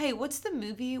Hey, what's the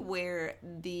movie where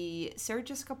the Sarah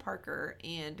Jessica Parker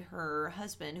and her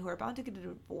husband, who are about to get a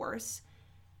divorce,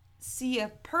 see a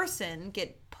person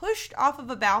get pushed off of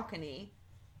a balcony,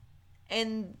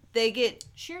 and they get...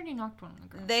 She already knocked one on the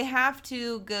ground. They have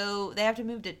to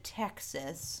move to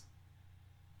Texas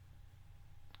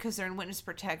because they're in witness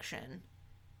protection.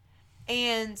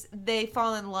 And they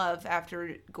fall in love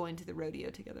after going to the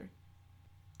rodeo together.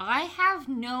 I have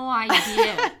no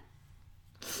idea.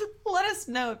 Let us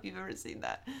know if you've ever seen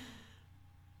that.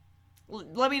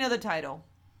 Let me know the title.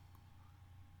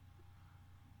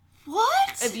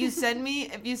 What? If you send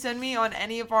me on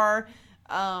any of our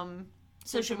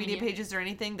social media pages or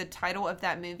anything, the title of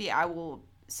that movie, I will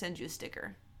send you a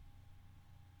sticker.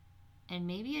 And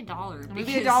maybe $1.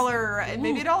 Maybe $1.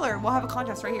 Maybe $1. We'll have a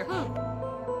contest right here.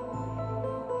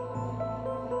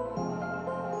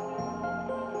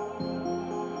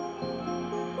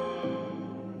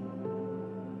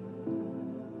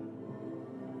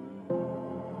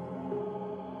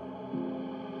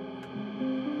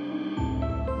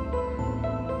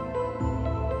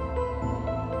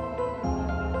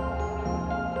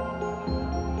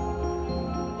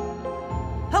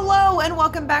 Hello and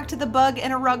welcome back to the Bug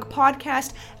in a Rug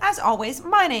podcast. As always,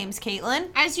 my name's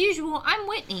Caitlin. As usual, I'm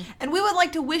Whitney. And we would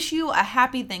like to wish you a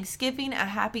happy Thanksgiving, a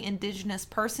happy Indigenous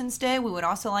Persons Day. We would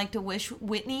also like to wish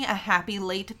Whitney a happy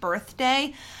late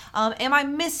birthday. Am I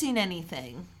missing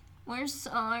anything? We're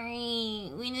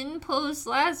sorry. We didn't post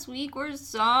last week. We're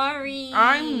sorry.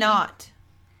 I'm not.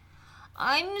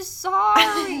 I'm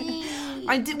sorry.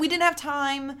 We didn't have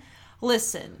time.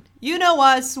 Listen, you know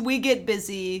us. We get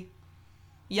busy.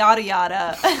 Yada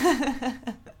yada.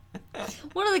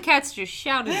 One of the cats just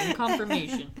shouted in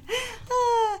confirmation.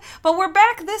 But we're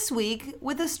back this week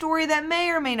with a story that may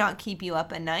or may not keep you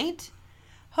up at night.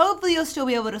 Hopefully you'll still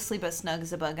be able to sleep as snug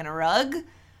as a bug in a rug.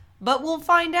 But we'll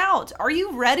find out. Are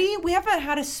you ready? We haven't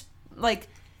had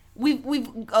we've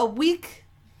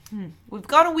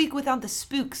gone a week without the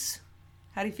spooks.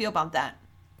 How do you feel about that?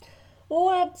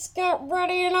 Let's get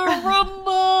ready to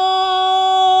rumble!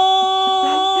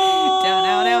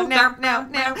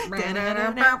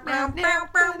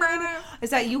 Is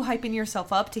that you hyping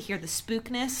yourself up to hear the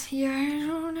spookness? Yeah,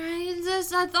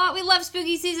 I thought we left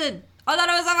spooky season. I thought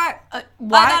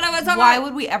it was over. Why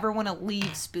would we ever want to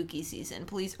leave spooky season?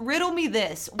 Please riddle me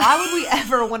this. Why would we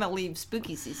ever want to leave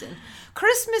spooky season?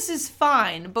 Christmas is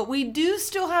fine, but we do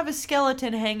still have a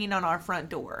skeleton hanging on our front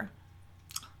door.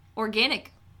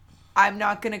 Organic. I'm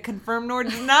not going to confirm nor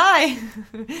deny.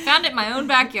 Found it in my own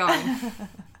backyard.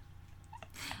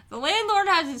 The landlord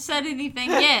hasn't said anything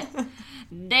yet.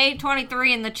 Day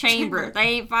 23 in the chamber. They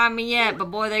ain't find me yet, but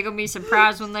boy, they gonna be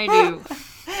surprised when they do.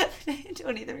 Day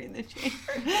 23 in the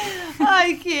chamber.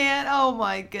 I can't. Oh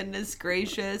my goodness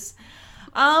gracious.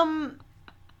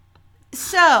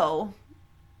 So,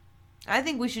 I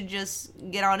think we should just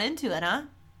get on into it, huh?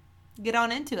 Get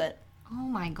on into it. Oh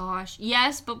my gosh.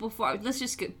 Yes, but before, let's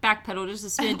just get backpedal just a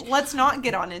smidge. Let's not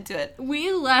get on into it.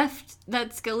 We left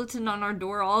that skeleton on our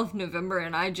door all of November,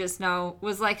 and I just now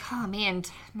was like, oh man,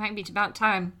 might be about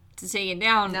time to take it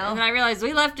down. No. And then I realized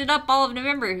we left it up all of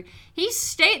November.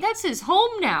 That's his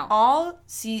home now. All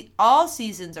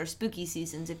seasons are spooky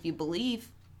seasons, if you believe.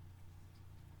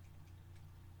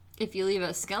 If you leave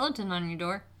a skeleton on your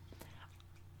door.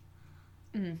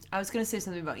 I was going to say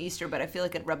something about Easter, but I feel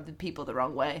like it rubbed the people the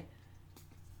wrong way.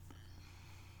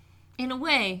 In a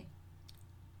way.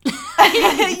 You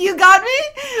got me?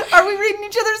 Are we reading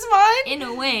each other's mind? In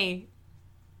a way.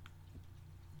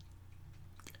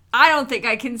 I don't think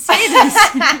I can say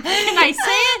this. Can I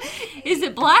say it? Is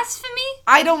it blasphemy?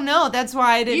 I don't know. That's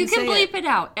why I didn't say it. You can bleep it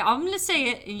out. I'm going to say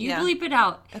it, and you bleep it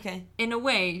out. Okay. In a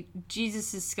way,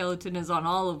 Jesus' skeleton is on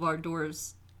all of our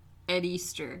doors at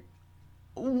Easter.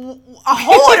 Hold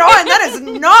on. That is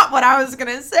not what I was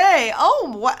going to say.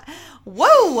 Oh, what?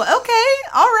 Whoa. Okay.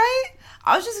 All right.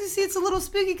 I was just going to say it's a little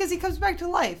spooky because he comes back to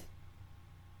life.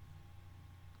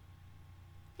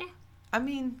 Yeah. I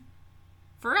mean...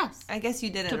 For us. I guess you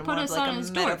did it in put more us of like on a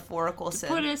his metaphorical door.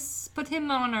 sense. Put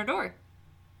him on our door.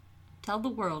 Tell the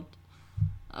world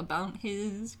about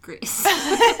his grace.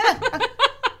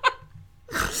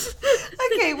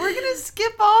 Okay, we're gonna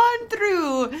skip on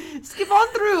through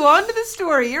onto the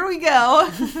story. Here we go.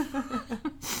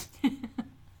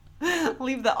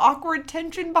 Leave the awkward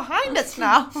tension behind us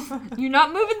now. You're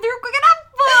not moving through quick enough.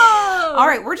 All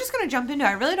right, we're just gonna jump into it.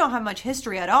 I really don't have much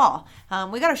history at all.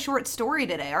 We got a short story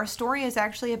today. Our story is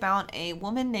actually about a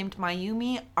woman named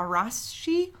Mayumi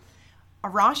Arashi.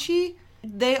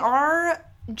 They are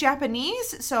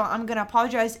Japanese, so I'm gonna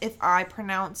apologize if I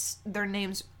pronounce their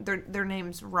names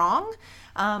wrong.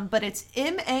 But it's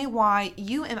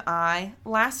Mayumi.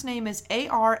 Last name is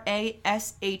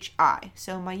Arashi.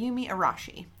 So Mayumi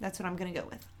Arashi. That's what I'm gonna go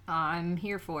with. I'm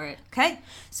here for it. Okay.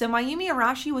 So Mayumi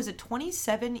Arashi was a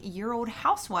 27-year-old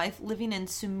housewife living in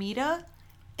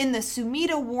the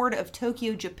Sumida ward of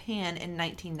Tokyo, Japan in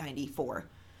 1994.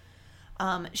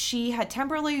 She had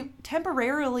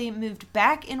temporarily moved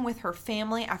back in with her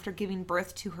family after giving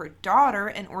birth to her daughter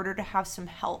in order to have some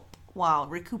help while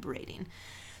recuperating.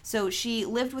 So she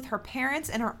lived with her parents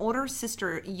and her older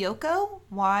sister Yoko,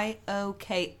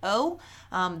 Yoko.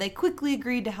 They quickly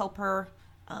agreed to help her,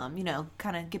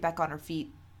 kind of get back on her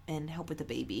feet and help with the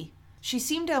baby. She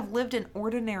seemed to have lived an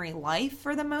ordinary life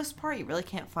for the most part. You really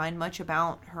can't find much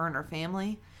about her and her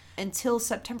family until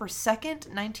September 2nd,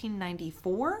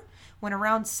 1994. When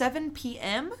around 7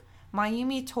 p.m.,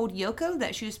 Mayumi told Yoko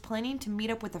that she was planning to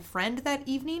meet up with a friend that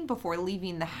evening before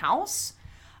leaving the house.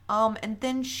 And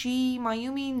then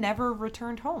Mayumi never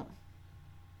returned home.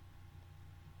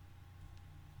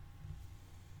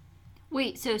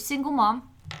 Wait, so single mom?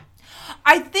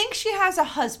 I think she has a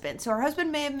husband. So her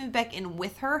husband may have moved back in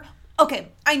with her. Okay,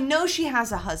 I know she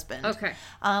has a husband. Okay.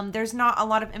 There's not a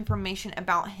lot of information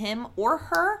about him or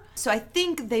her, so I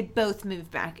think they both moved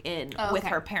back in with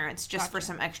her parents just for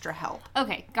some extra help.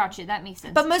 Okay, gotcha. That makes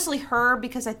sense. But mostly her,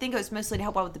 because I think it was mostly to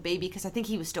help out with the baby, because I think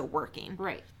he was still working.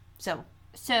 Right.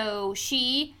 So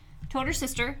she told her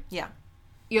sister,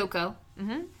 Yoko,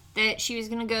 that she was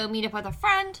going to go meet up with a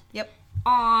friend. Yep.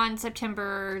 On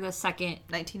September the 2nd,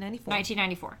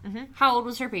 1994. How old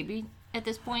was her baby at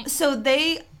this point? So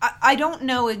I don't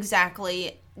know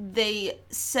exactly. They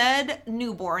said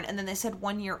newborn, and then they said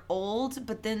 1 year old,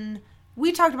 but then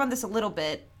we talked about this a little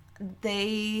bit.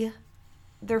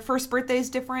 Their first birthday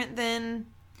is different than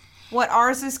what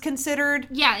ours is considered.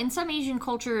 Yeah, in some Asian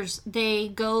cultures, they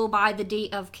go by the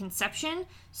date of conception.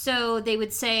 So they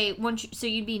would say, so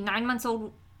you'd be 9 months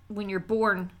old when you're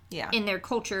born in their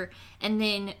culture, and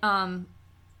then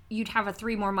you'd have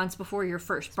 3 more months before your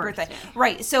first birthday.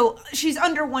 Right, so she's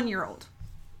under 1 year old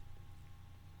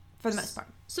for the most part.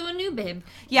 So a new babe.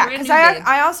 Yeah, because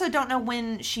I also don't know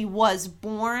when she was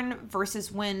born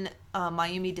versus when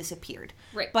Mayumi disappeared.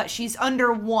 Right. But she's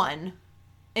under 1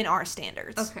 in our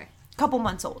standards. Okay. Couple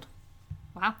months old.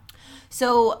 Wow.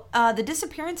 So the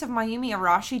disappearance of Mayumi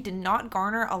Arashi did not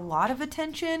garner a lot of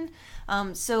attention.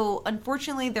 So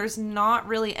unfortunately, there's not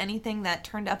really anything that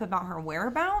turned up about her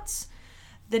whereabouts.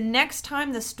 The next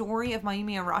time the story of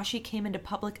Mayumi Arashi came into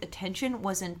public attention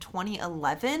was in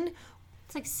 2011.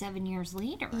 It's like 7 years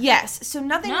later. Yes, so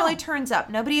nothing really turns up.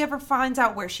 Nobody ever finds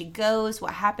out where she goes,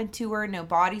 what happened to her. No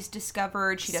body's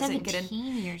discovered. She doesn't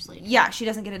 17 years later. Yeah, she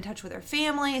doesn't get in touch with her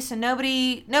family, so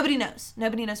nobody knows.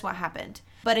 Nobody knows what happened.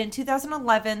 But in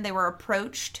 2011, they were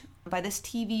approached by this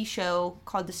TV show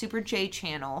called the Super J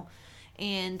Channel,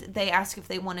 and they asked if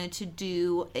they wanted to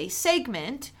do a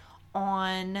segment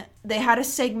they had a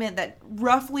segment that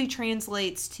roughly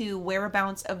translates to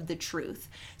whereabouts of the truth.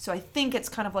 So I think it's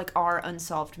kind of like our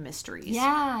unsolved mysteries.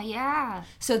 Yeah.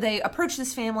 So they approached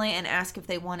this family and asked if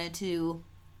they wanted to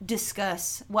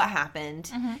discuss what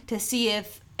happened to see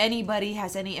if anybody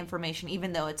has any information,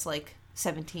 even though it's like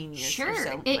 17 years or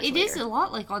so. It is a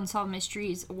lot like Unsolved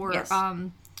Mysteries, or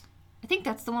I think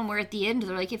that's the one where at the end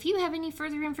they're like, if you have any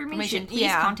further information,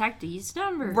 please contact these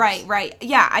numbers. Right.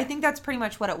 Yeah, I think that's pretty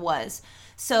much what it was.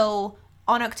 So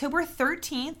on October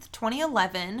 13th,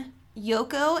 2011,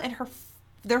 Yoko and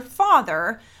their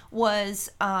father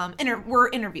were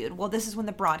interviewed. Well, this is when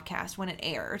it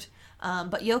aired.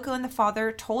 But Yoko and the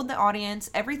father told the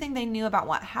audience everything they knew about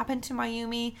what happened to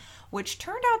Mayumi, which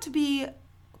turned out to be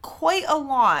quite a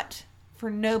lot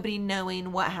for nobody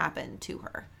knowing what happened to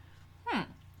her.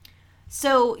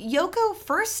 So Yoko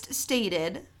first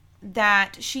stated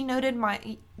that she noted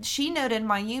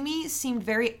Mayumi seemed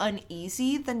very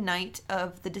uneasy the night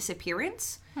of the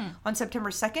disappearance on September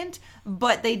 2nd,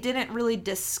 but they didn't really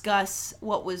discuss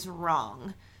what was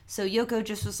wrong. So Yoko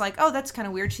just was like, oh, that's kind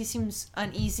of weird. She seems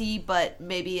uneasy, but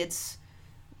maybe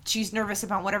she's nervous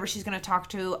about whatever she's going to talk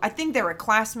to. I think they were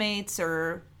classmates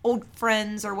or old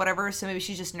friends or whatever, so maybe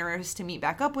she's just nervous to meet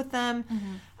back up with them.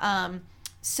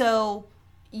 So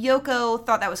Yoko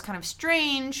thought that was kind of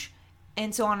strange,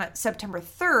 and so on September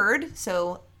 3rd,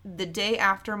 so the day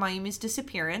after Mayumi's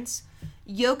disappearance,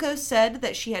 Yoko said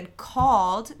that she had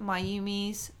called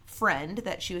Mayumi's friend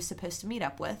that she was supposed to meet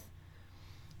up with,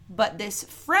 but this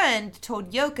friend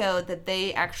told Yoko that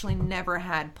they actually never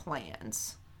had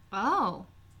plans. Oh.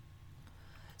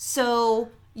 So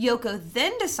Yoko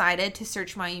then decided to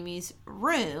search Mayumi's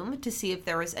room to see if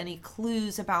there was any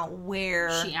clues about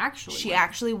where She actually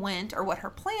actually went or what her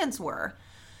plans were.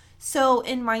 So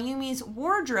in Mayumi's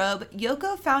wardrobe,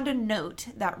 Yoko found a note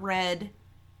that read,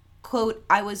 quote,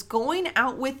 "I was going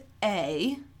out with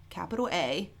A, capital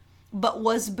A, but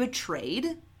was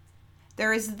betrayed."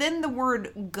 There is then the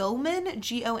word Gomen,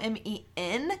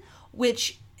 Gomen,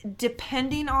 which,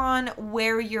 depending on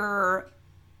where you're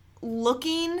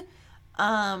looking,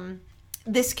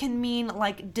 this can mean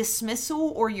like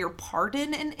dismissal or your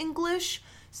pardon in English.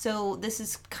 So this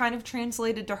is kind of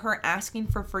translated to her asking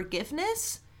for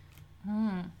forgiveness.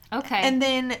 Okay. And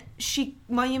then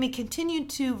Mayumi continued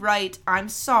to write, "I'm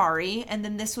sorry," and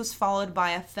then this was followed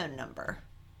by a phone number.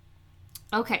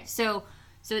 Okay, so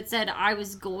it said I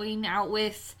was going out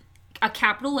with a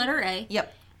capital letter A.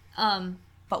 Yep.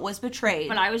 But was betrayed.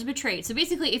 But I was betrayed. So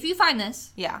basically, if you find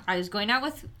this, Yeah. I was going out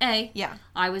with A. Yeah.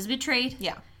 I was betrayed.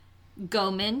 Yeah.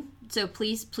 Gomen. So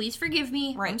please forgive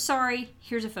me. Right. I'm sorry.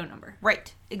 Here's a phone number.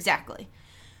 Right. Exactly.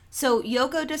 So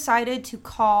Yoko decided to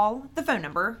call the phone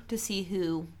number to see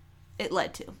who it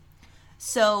led to.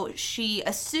 So she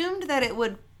assumed that it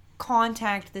would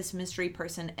contact this mystery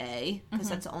person A, because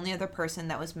that's the only other person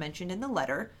that was mentioned in the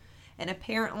letter. And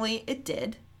apparently it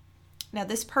did. Now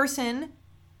this person,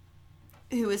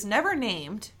 who is never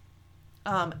named,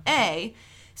 A,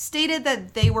 stated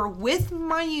that they were with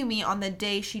Mayumi on the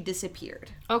day she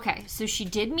disappeared. Okay, so she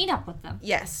did meet up with them.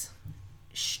 Yes.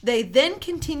 They then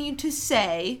continued to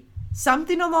say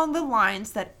something along the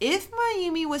lines that if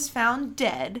Mayumi was found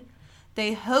dead,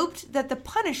 they hoped that the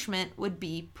punishment would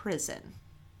be prison.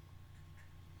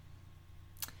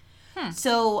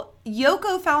 So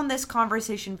Yoko found this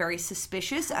conversation very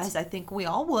suspicious, as I think we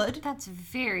all would. That's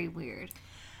very weird.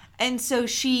 And so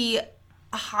she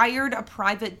hired a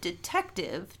private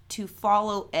detective to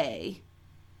follow A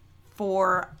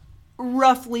for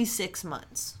roughly 6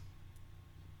 months.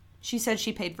 She said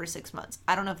she paid for 6 months.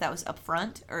 I don't know if that was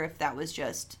upfront or if that was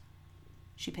just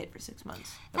she paid for 6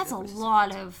 months. That's a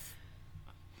lot of...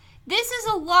 This is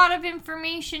a lot of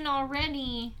information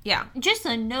already. Yeah. Just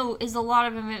a note is a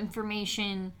lot of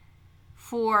information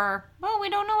for, well,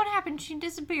 we don't know what happened. She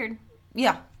disappeared.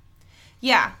 Yeah.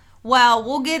 Yeah. Well,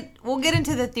 we'll get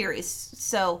into the theories.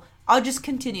 So I'll just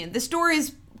continue. The story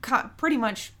is pretty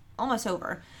much almost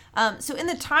over. So in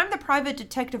the time the private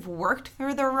detective worked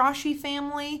for the Arashi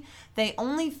family, they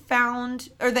only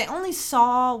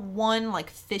saw one like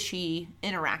fishy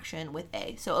interaction with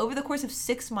A. So over the course of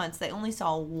 6 months, they only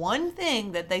saw one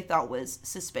thing that they thought was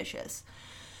suspicious.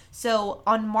 So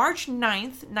on March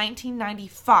 9th,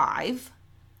 1995,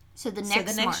 So the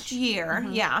next March. year,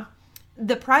 yeah,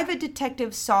 the private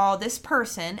detective saw this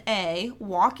person, A,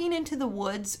 walking into the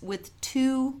woods with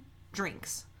 2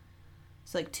 drinks.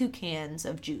 It's like 2 cans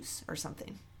of juice or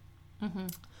something.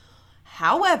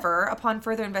 However, upon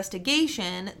further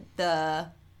investigation,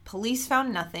 the police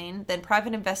found nothing. Then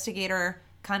private investigator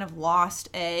kind of lost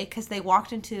A because they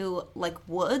walked into like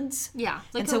woods. Yeah.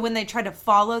 And so when they tried to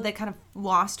follow, they kind of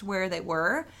lost where they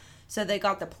were. So they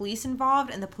got the police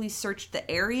involved and the police searched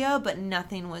the area, but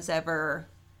nothing was ever...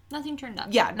 Nothing turned up.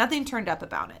 Yeah, nothing turned up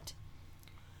about it.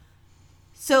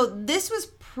 So this was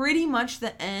pretty much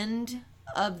the end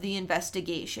of the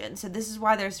investigation. So this is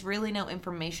why there's really no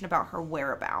information about her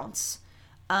whereabouts.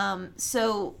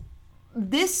 So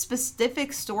this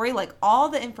specific story, like all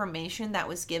the information that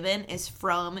was given is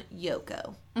from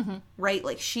Yoko, right?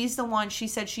 Like she's the one, she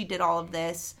said she did all of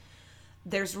this.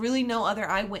 There's really no other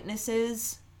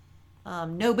eyewitnesses.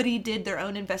 Nobody did their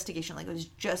own investigation. Like it was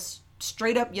just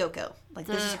straight up Yoko. Like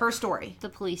this is her story. The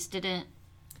police didn't.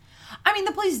 I mean,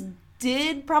 the police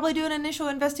did probably do an initial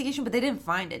investigation, but they didn't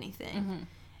find anything.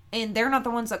 And they're not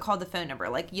the ones that called the phone number.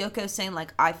 Like Yoko's saying,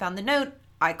 like, I found the note,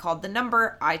 I called the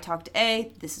number, I talked to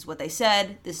A, this is what they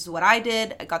said, this is what I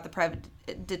did, I got the private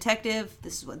detective,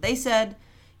 this is what they said.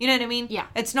 You know what I mean? Yeah.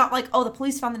 It's not like, oh, the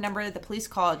police found the number, the police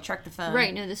called, checked the phone.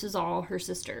 Right, no, this is all her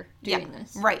sister doing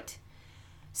this. Right.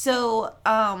 So,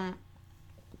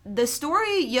 the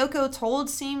story Yoko told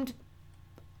seemed,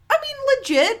 I mean,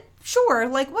 legit. Sure,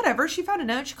 like, whatever. She found a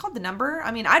note. She called the number. I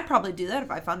mean, I'd probably do that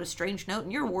if I found a strange note in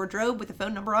your wardrobe with a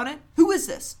phone number on it. Who is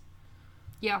this?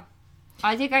 Yeah.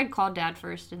 I think I'd call Dad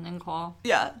first and then call.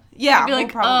 Yeah. Yeah, I'd be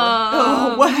like, probably.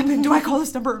 Oh, what happened? Do I call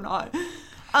this number or not?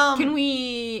 Can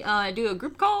we do a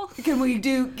group call? Can we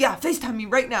do... Yeah, FaceTime me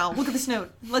right now. Look at this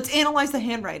note. Let's analyze the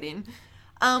handwriting.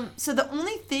 So the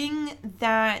only thing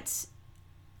that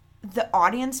the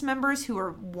audience members who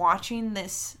are watching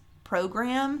this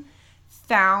program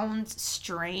found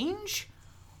strange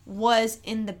was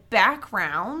in the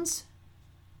background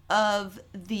of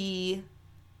the,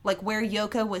 like, where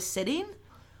Yoko was sitting,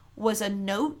 was a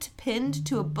note pinned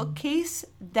to a bookcase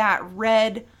that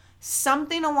read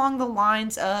something along the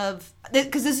lines of,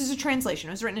 because this is a translation,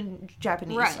 it was written in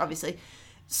Japanese, right. obviously.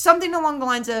 Something along the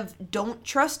lines of, don't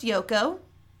trust Yoko,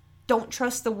 don't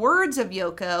trust the words of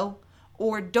Yoko,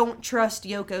 or don't trust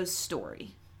Yoko's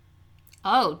story.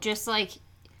 Oh, just like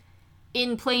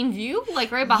in plain view?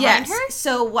 Like right behind her?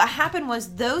 So what happened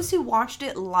was those who watched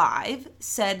it live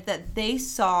said that they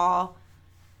saw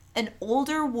an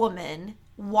older woman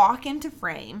walk into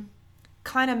frame,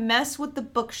 kind of mess with the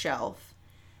bookshelf,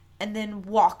 and then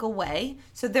walk away.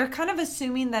 So they're kind of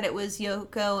assuming that it was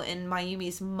Yoko and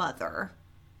Mayumi's mother.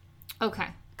 Okay.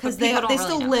 Because they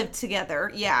still lived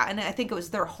together. Yeah, and I think it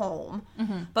was their home.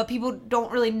 Mm-hmm. But people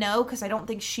don't really know because I don't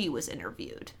think she was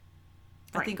interviewed.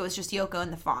 Right. I think it was just Yoko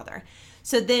and the father.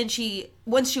 So then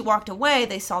once she walked away,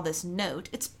 they saw this note.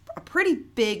 It's a pretty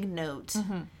big note.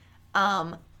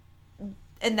 Mm-hmm.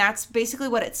 And that's basically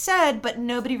what it said, but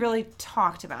nobody really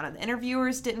talked about it. The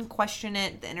interviewers didn't question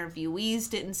it. The interviewees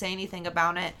didn't say anything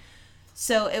about it.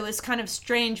 So it was kind of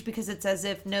strange because it's as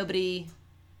if nobody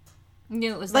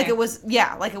knew it was like there.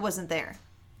 Like it wasn't there.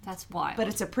 That's wild. But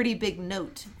it's a pretty big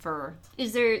note for...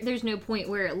 There's no point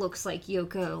where it looks like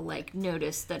Yoko, like,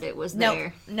 noticed that it was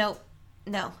there? No.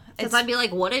 Because I'd be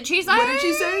like, what did she say? What did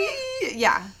she say?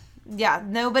 Yeah,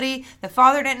 nobody... The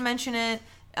father didn't mention it.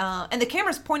 And the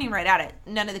camera's pointing right at it.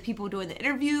 None of the people doing the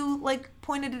interview, like,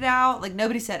 pointed it out. Like,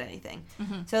 nobody said anything.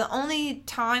 Mm-hmm. So the only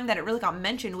time that it really got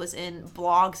mentioned was in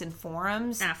blogs and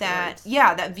forums. Afterwards.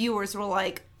 That viewers were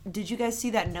like, did you guys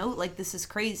see that note? Like, this is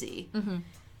crazy. Mm-hmm.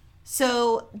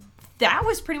 So that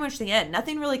was pretty much the end.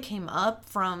 Nothing really came up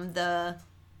from the...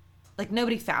 Like,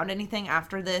 nobody found anything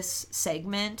after this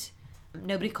segment.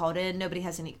 Nobody called in. Nobody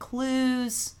has any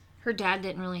clues. Her dad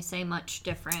didn't really say much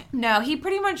different. No, he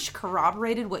pretty much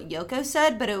corroborated what Yoko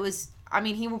said, but it was... I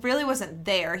mean, he really wasn't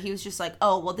there. He was just like,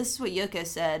 oh, well, this is what Yoko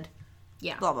said.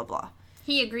 Yeah. Blah, blah, blah.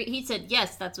 He agreed. He said,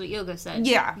 yes, that's what Yoko said.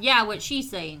 Yeah. Yeah, what she's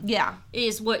saying. Yeah.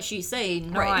 Is what she's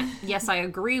saying. Not, right. Yes, I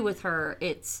agree with her.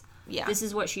 It's... Yeah. This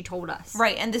is what she told us.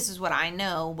 Right, and this is what I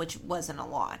know, which wasn't a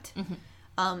lot.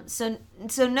 Mm-hmm.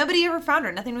 So nobody ever found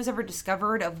her. Nothing was ever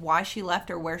discovered of why she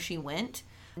left or where she went.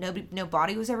 No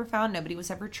body was ever found. Nobody was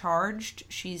ever charged.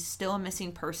 She's still a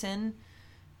missing person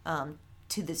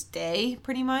to this day,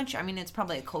 pretty much. I mean, it's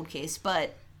probably a cold case,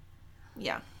 but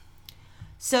yeah.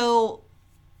 So,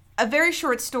 a very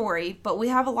short story, but we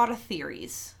have a lot of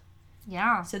theories.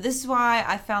 Yeah. So this is why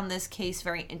I found this case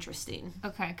very interesting.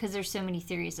 Okay, because there's so many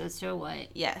theories as to what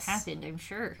happened, I'm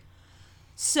sure.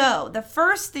 So, the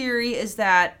first theory is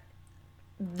that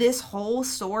this whole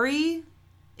story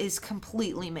is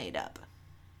completely made up.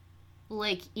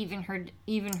 Like, even her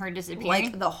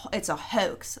disappearing? Like, it's a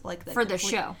hoax. For the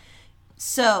show.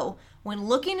 So, when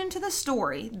looking into the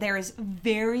story, there is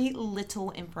very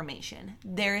little information.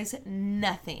 There is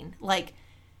nothing. Like,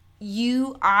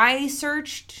 I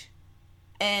searched...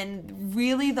 And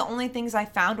really, the only things I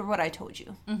found were what I told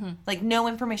you. Mm-hmm. Like, no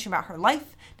information about her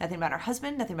life, nothing about her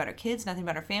husband, nothing about her kids, nothing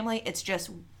about her family. It's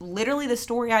just literally the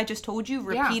story I just told you,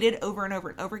 repeated over and over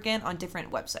and over again on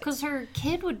different websites. Because her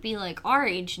kid would be, like, our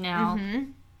age now,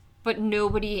 but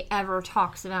nobody ever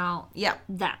talks about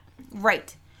that.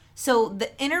 Right. So,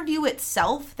 the interview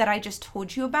itself that I just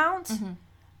told you about,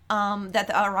 that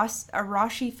the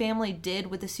Arashi family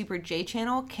did with the Super J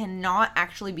channel cannot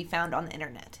actually be found on the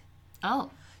internet.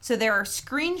 Oh. So there are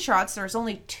screenshots. There's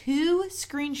only 2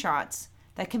 screenshots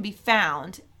that can be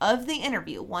found of the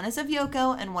interview. One is of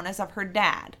Yoko and one is of her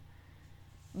dad.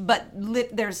 But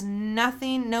there's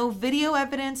nothing, no video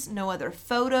evidence, no other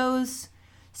photos.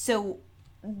 So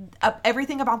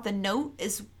everything about the note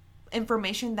is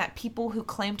information that people who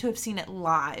claim to have seen it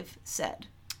live said.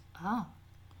 Oh.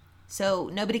 So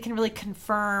nobody can really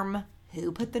confirm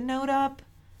who put the note up,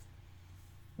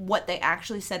 what they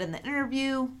actually said in the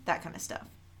interview, that kind of stuff.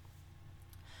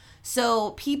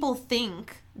 So people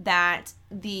think that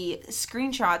the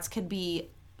screenshots could be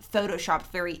photoshopped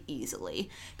very easily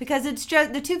because it's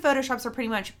just the 2 photoshops are pretty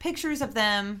much pictures of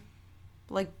them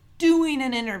like doing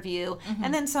an interview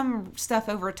and then some stuff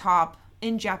over top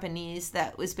in Japanese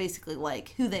that was basically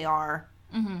like who they are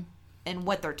and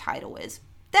what their title is.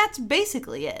 That's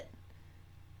basically it.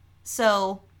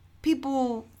 So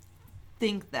people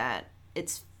think that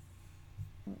it's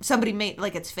somebody made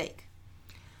like it's fake.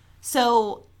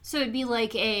 So it'd be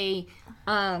like a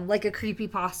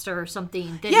creepypasta or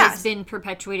something that has been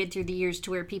perpetuated through the years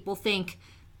to where people think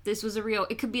this was a real...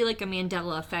 It could be like a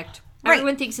Mandela effect. Right.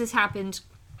 Everyone thinks this happened,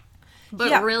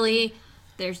 but really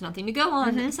there's nothing to go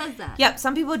on that says that. Yep,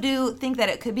 some people do think that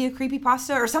it could be a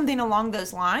creepypasta or something along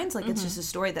those lines. Like, it's just a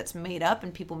story that's made up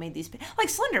and people made these... Like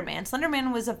Slender Man. Slender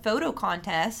Man was a photo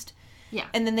contest. Yeah.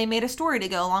 And then they made a story to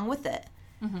go along with it.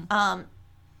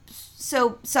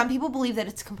 So some people believe that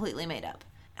it's completely made up.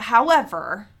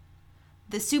 However,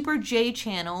 the Super J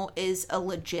channel is a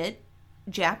legit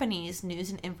Japanese news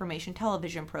and information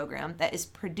television program that is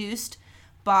produced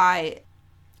by...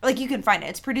 Like, you can find it.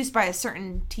 It's produced by a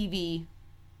certain TV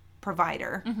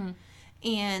provider.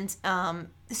 And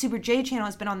the Super J channel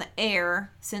has been on the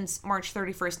air since March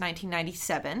 31st,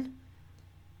 1997.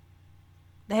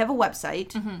 They have a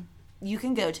website. You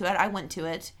can go to it. I went to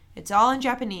it. It's all in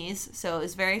Japanese, so it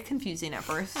was very confusing at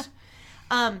first.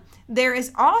 There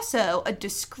is also a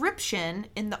description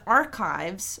in the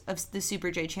archives of the Super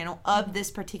J channel of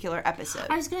this particular episode.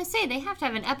 I was going to say, they have to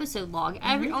have an episode log.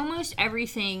 Almost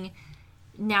everything...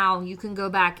 Now you can go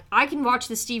back. I can watch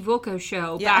the Steve Wilkos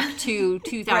show back to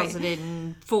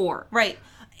 2004. Right.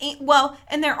 Well,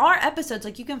 and there are episodes,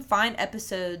 like you can find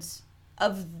episodes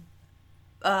of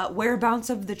Whereabouts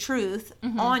of the Truth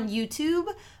on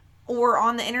YouTube or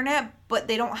on the internet, but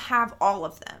they don't have all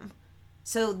of them.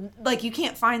 So, like, you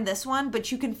can't find this one,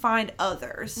 but you can find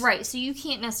others. Right. So you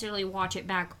can't necessarily watch it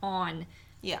back on...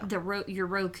 your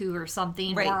Roku or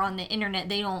something, or on the internet.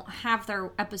 They don't have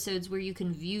their episodes where you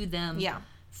can view them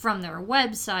from their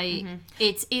website.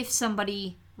 It's if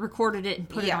somebody recorded it and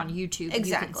put it on YouTube.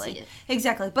 Exactly. You can see it.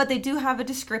 Exactly. But they do have a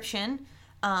description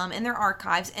in their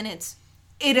archives, and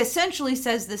it essentially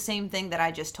says the same thing that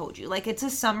I just told you. Like, it's a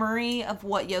summary of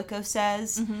what Yoko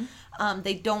says.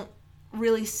 They don't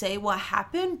really say what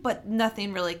happened, but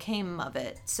nothing really came of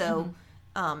it. So...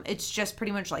 it's just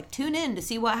pretty much like tune in to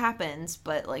see what happens,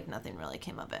 but like nothing really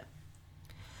came of it.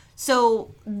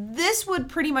 So this would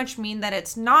pretty much mean that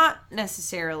it's not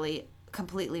necessarily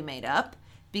completely made up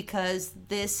because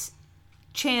this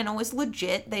channel is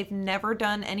legit. They've never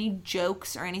done any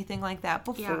jokes or anything like that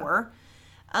before.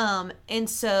 And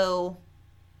so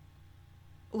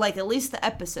like at least the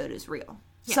episode is real.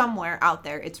 Somewhere out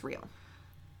there it's real.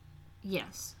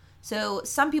 Yes. So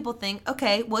some people think,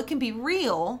 okay, well, it can be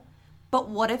real, but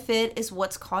what if it is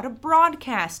what's called a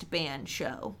broadcast band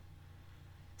show?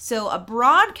 So a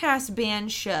broadcast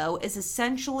band show is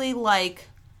essentially like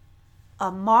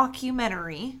a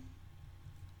mockumentary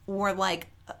or like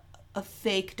a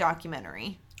fake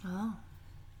documentary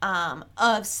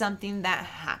of something that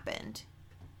happened.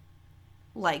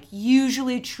 Like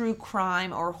usually true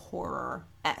crime or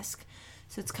horror-esque.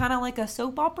 So it's kind of like a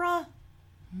soap opera,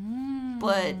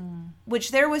 but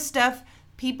which there was stuff...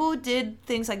 People did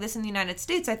things like this in the United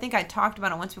States. I think I talked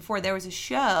about it once before. There was a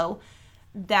show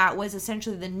that was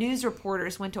essentially the news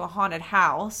reporters went to a haunted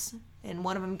house and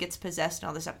one of them gets possessed and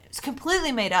all this stuff. It's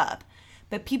completely made up,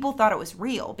 but people thought it was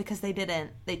real because they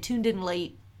tuned in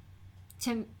late.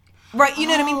 Right, you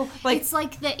know what I mean? Like it's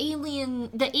like the alien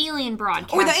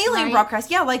broadcast. Or the alien broadcast,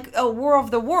 yeah, like a War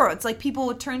of the Worlds. Like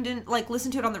people turned in, like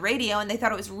listened to it on the radio and they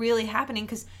thought it was really happening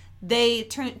because they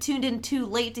tuned in too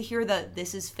late to hear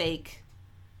this is fake.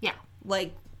 Yeah.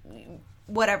 Like,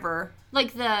 whatever.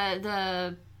 Like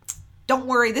the... Don't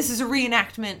worry, this is a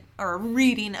reenactment or a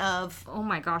reading of... Oh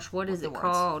my gosh, what is it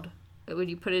called? When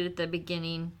you put it at the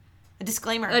beginning? A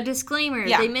disclaimer. A disclaimer.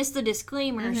 Yeah. They missed the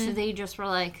disclaimer, so they just were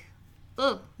like,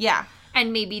 oh. Yeah.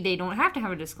 And maybe they don't have to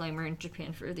have a disclaimer in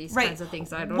Japan for these kinds of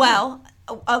things. I don't know. Well,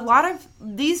 a lot of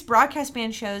these broadcast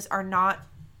band shows are not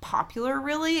popular,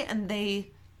 really, and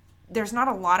there's not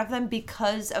a lot of them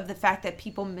because of the fact that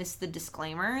people miss the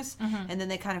disclaimers and then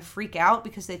they kind of freak out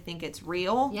because they think it's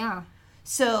real. Yeah.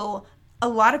 So a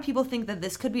lot of people think that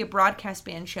this could be a broadcast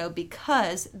band show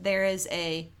because there is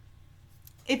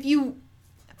if you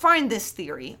find this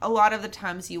theory, a lot of the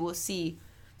times you will see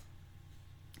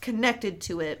connected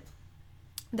to it,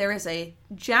 there is a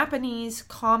Japanese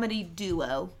comedy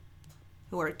duo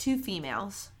who are two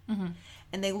females.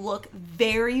 And they look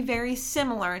very, very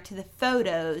similar to the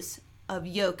photos of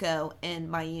Yoko and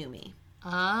Mayumi.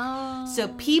 Oh.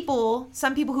 So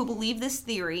some people who believe this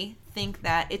theory think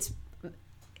that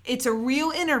it's a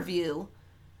real interview,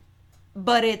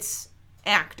 but it's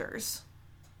actors.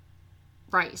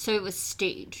 Right, so it was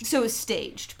staged. So it was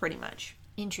staged, pretty much.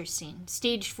 Interesting.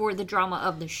 Staged for the drama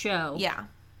of the show. Yeah.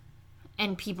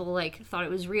 And people, thought it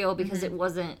was real because it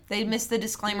wasn't... They missed the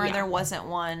disclaimer, there wasn't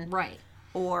one. Right.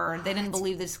 Or they didn't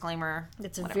believe the disclaimer.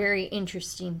 That's a very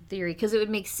interesting theory because it would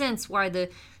make sense why the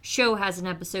show has an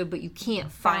episode but you can't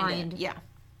find it.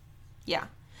 Yeah.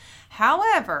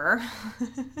 However,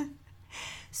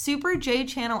 Super J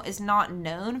Channel is not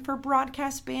known for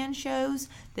broadcast band shows.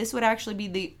 This would actually be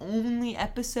the only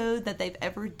episode that they've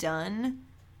ever done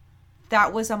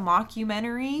that was a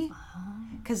mockumentary.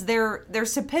 Because they're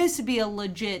supposed to be a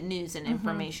legit news and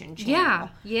information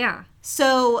channel. Yeah.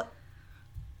 So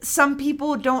some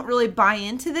people don't really buy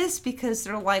into this because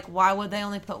they're like, why would they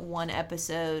only put one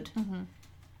episode?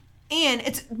 And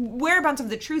it's Whereabouts of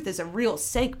the Truth is a real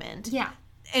segment. Yeah.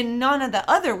 And none of the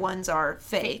other ones are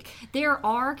fake. There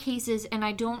are cases, and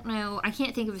I don't know, I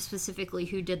can't think of specifically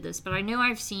who did this, but I know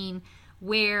I've seen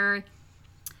where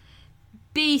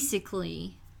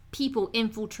basically people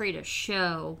infiltrate a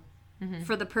show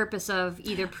for the purpose of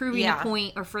either proving a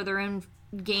point or for their own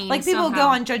gain. Like people somehow. go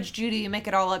on Judge Judy and make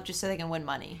it all up just so they can win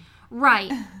money.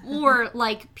 Right. Or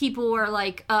like people are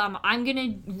like, I'm going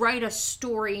to write a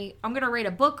story, I'm going to write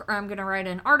a book, or I'm going to write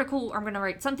an article, or I'm going to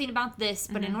write something about this.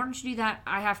 But in order to do that,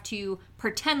 I have to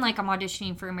pretend like I'm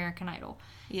auditioning for American Idol.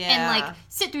 Yeah. And like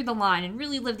sit through the line and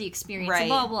really live the experience and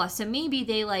blah, blah, blah. So maybe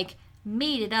they like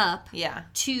made it up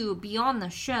to be on the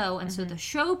show. And so the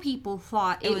show people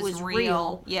thought it was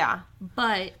real. Yeah.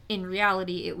 But in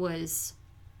reality, it was...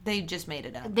 They just made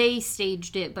it up. They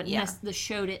staged it, but the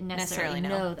show didn't necessarily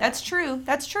know that. That's true.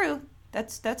 That's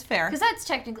fair. Because that's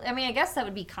technically, I mean, I guess that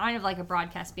would be kind of like a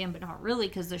broadcast ban, but not really,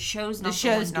 because the show's not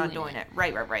doing it.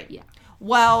 Right. Yeah.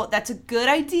 Well, that's a good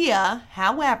idea.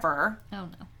 However... Oh,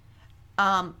 no.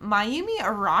 Mayumi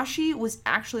Arashi was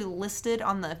actually listed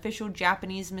on the official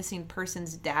Japanese missing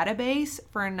persons database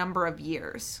for a number of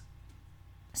years.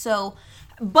 So,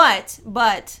 but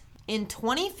in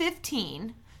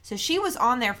 2015, so she was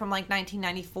on there from like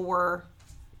 1994,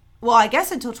 well, I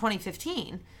guess until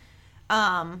 2015,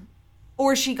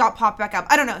 or she got popped back up.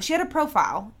 I don't know. She had a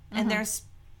profile, and there's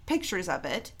pictures of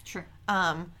it. Sure.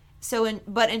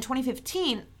 But in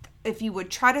 2015, if you would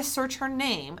try to search her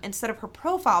name, instead of her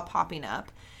profile popping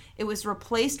up, it was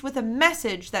replaced with a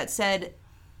message that said,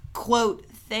 quote,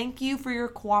 "Thank you for your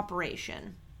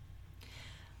cooperation."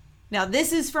 Now,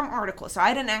 this is from articles, so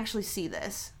I didn't actually see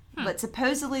this, but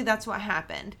supposedly that's what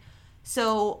happened.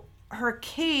 So her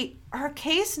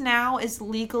case now is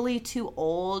legally too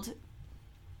old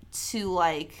to,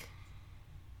 like,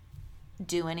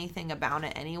 do anything about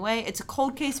it anyway. It's a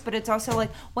cold case, but it's also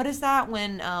like, what is that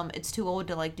when it's too old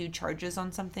to like do charges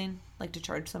on something, like to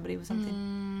charge somebody with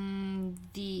something?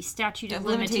 The statute of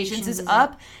limitations is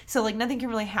up, so like nothing can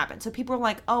really happen. So people are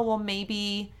like, oh well,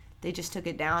 maybe they just took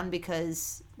it down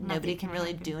because nobody can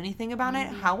really do anything about it.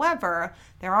 However,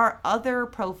 there are other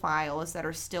profiles that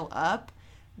are still up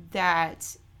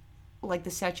that like the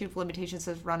statute of limitations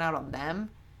has run out on them.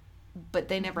 But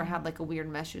they never had, like, a weird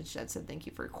message that said, thank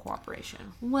you for your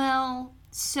cooperation. Well,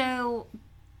 so,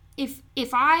 if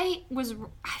I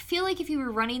feel like if you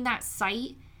were running that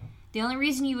site, the only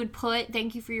reason you would put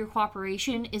thank you for your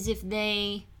cooperation is if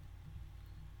they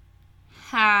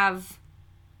have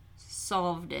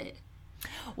solved it.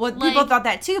 Well, like, people thought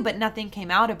that too, but nothing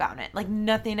came out about it. Like,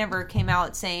 nothing ever came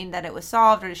out saying that it was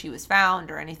solved or she was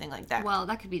found or anything like that. Well,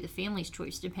 that could be the family's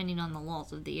choice, depending on the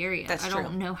laws of the area. That's true. I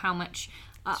don't know how much...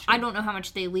 I don't know how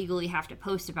much they legally have to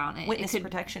post about it. Witness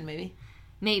protection, maybe.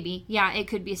 Maybe. Yeah, it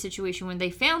could be a situation when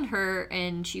they found her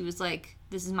and she was like,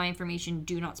 this is my information,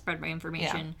 do not spread my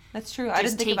information. Yeah, that's true. I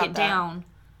didn't think about that. Just take it down.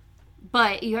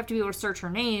 But you have to be able to search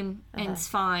her name and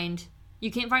find...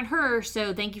 You can't find her,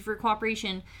 so thank you for your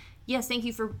cooperation. Yes, thank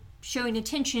you for showing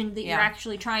attention that you're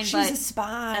actually trying, but... She's a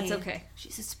spy. That's okay.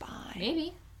 She's a spy.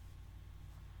 Maybe.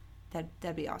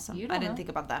 That'd be awesome. I didn't think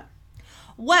about that.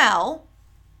 Well...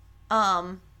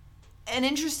 an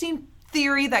interesting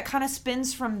theory that kind of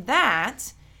spins from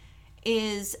that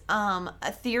is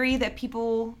a theory that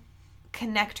people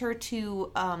connect her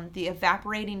to the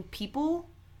evaporating people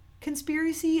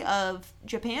conspiracy of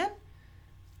Japan.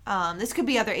 This could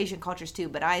be other Asian cultures too,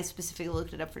 but I specifically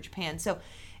looked it up for Japan. So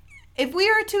if we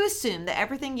are to assume that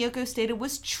everything Yoko stated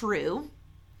was true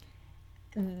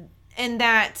and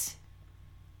that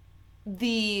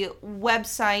the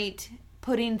website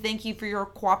putting thank you for your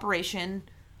cooperation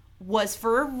was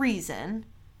for a reason,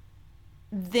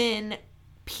 then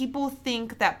people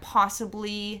think that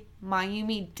possibly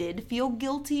Mayumi did feel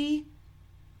guilty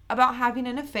about having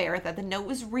an affair, that the note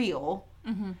was real,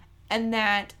 and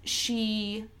that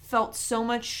she felt so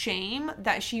much shame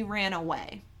that she ran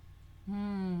away.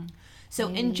 So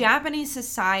in Japanese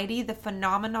society, the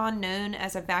phenomenon known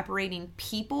as evaporating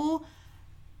people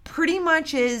pretty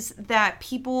much is that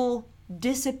people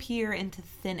disappear into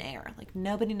thin air. Like,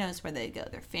 nobody knows where they go.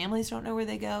 Their families don't know where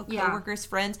they go. Coworkers,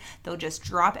 friends, they'll just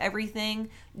drop everything.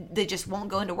 They just won't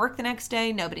go into work the next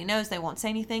day. Nobody knows. They won't say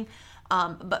anything.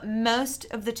 But most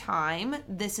of the time,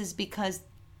 this is because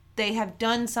they have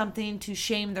done something to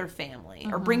shame their family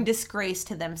or bring disgrace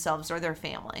to themselves or their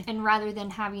family. And rather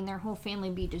than having their whole family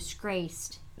be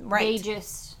disgraced, they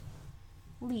just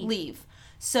leave.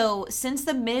 So since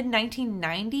the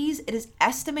mid-1990s, it is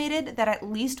estimated that at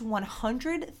least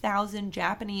 100,000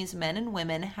 Japanese men and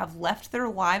women have left their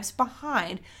lives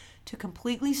behind to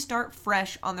completely start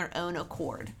fresh on their own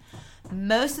accord.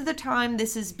 Most of the time,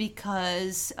 this is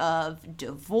because of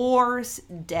divorce,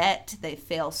 debt, they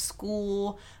fail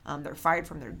school, they're fired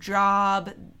from their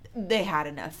job, they had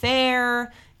an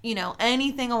affair,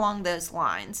 anything along those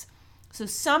lines. So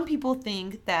some people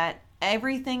think that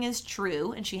everything is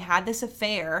true and she had this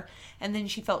affair and then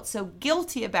she felt so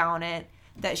guilty about it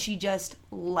that she just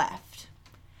left.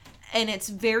 And it's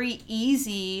very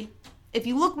easy. If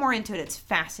you look more into it, it's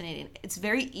fascinating. It's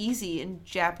very easy in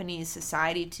Japanese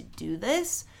society to do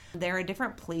this. There are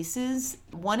different places,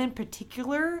 one in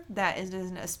particular that is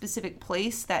in a specific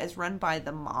place that is run by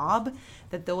the mob,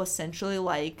 that they'll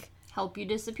essentially help you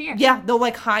disappear. Yeah, they'll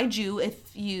hide you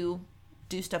if you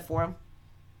do stuff for them.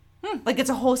 It's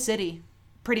a whole city,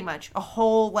 pretty much. A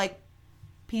whole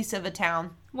piece of a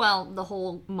town. Well, the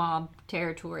whole mob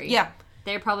territory. Yeah.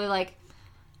 They're probably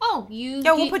oh,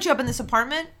 we'll put you up in this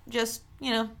apartment. Just,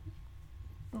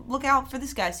 look out for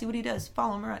this guy. See what he does.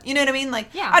 Follow him around. You know what I mean?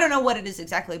 Yeah. I don't know what it is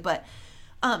exactly, but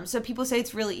so people say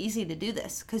it's really easy to do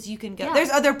this because you can go. Yeah. There's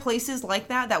other places like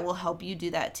that will help you do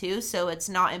that too. So it's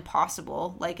not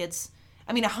impossible.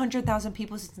 100,000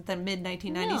 people since the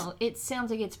mid-1990s. No, it sounds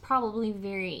like it's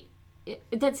probably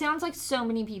that sounds like so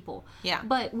many people. Yeah.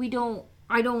 But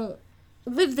I don't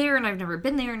live there and I've never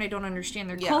been there and I don't understand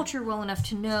their culture well enough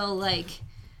to know,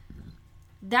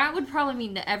 that would probably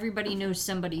mean that everybody knows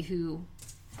somebody who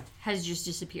has just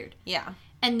disappeared. Yeah.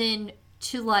 And then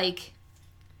to,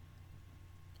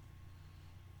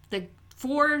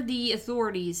 for the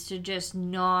authorities to just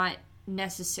not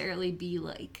necessarily be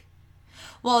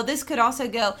well, this could also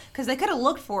go, because they could have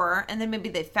looked for her, and then maybe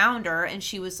they found her, and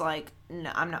she was like,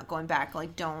 no, I'm not going back.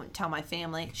 Don't tell my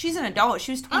family. She's an adult.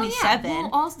 She was 27. Oh, yeah.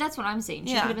 Well, that's what I'm saying.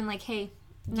 She could have been hey,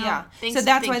 no, yeah. Thanks, so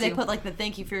that's why they put, the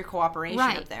thank you for your cooperation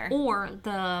up there. Or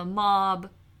the mob,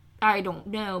 I don't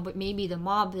know, but maybe the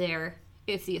mob there,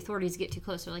 if the authorities get too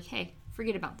close, they're hey,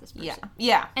 forget about this person.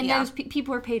 Yeah. And those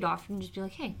people are paid off and just be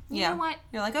hey, you know what?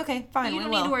 You're okay, fine, you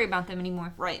don't need to worry about them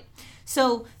anymore. Right.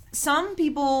 So some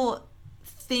people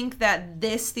think that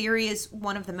this theory is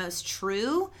one of the most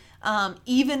true,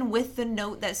 even with the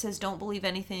note that says don't believe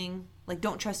anything,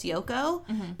 don't trust Yoko,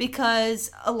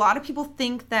 because a lot of people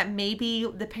think that maybe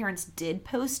the parents did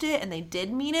post it and they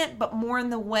did mean it, but more in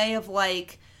the way of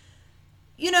don't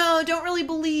really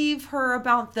believe her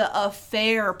about the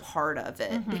affair part of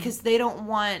it, because they don't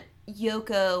want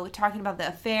Yoko talking about the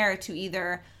affair to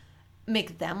either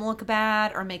make them look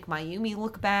bad or make Mayumi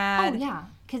look bad. Oh, yeah.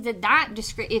 Because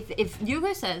if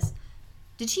Yoko says,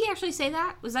 did she actually say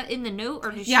that? Was that in the note,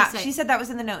 or did she say? Yeah, she said that was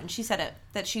in the note, and she said it,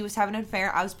 that she was having an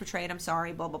affair, I was betrayed, I'm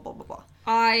sorry, blah, blah, blah, blah, blah.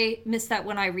 I missed that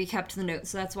when I recapped the note,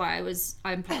 so that's why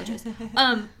I apologize.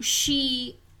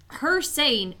 Her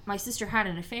saying, my sister had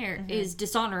an affair, is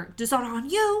dishonor on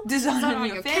you. Dishonor on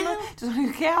your family. Dishonor on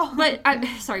your cow. But,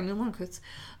 sorry, Milan quotes.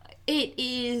 It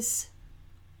is,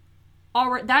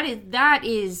 that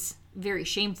is very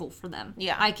shameful for them.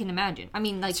 Yeah. I can imagine. I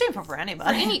mean, shameful for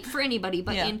anybody. For anybody,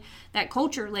 but in that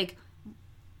culture,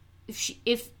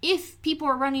 if people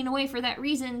are running away for that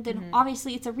reason, then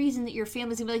obviously it's a reason that your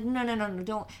family's gonna be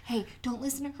no, don't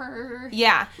listen to her.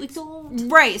 Yeah. Don't.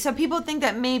 Right. So people think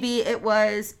that maybe it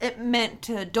meant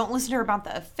to don't listen to her about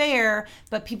the affair,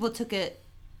 but people took it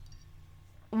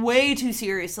way too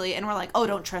seriously and were oh,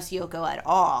 don't trust Yoko at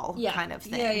all, kind of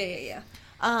thing. Yeah.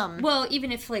 Well,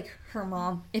 even if her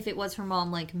mom, if it was her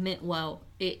mom, meant well,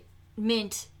 it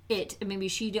meant it. And maybe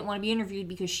she didn't want to be interviewed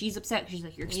because she's upset. She's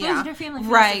you're exposing her family. For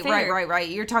this affair. Right.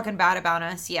 You're talking bad about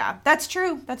us. Yeah, that's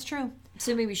true.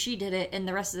 So maybe she did it, and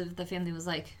the rest of the family was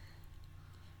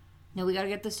no, we got to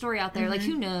get this story out there.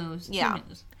 Who knows? Yeah. Who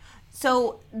knows?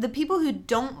 So the people who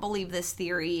don't believe this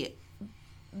theory,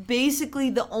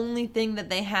 basically the only thing that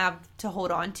they have to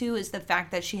hold on to is the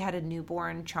fact that she had a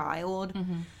newborn child.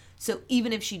 So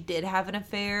even if she did have an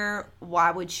affair, why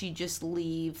would she just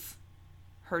leave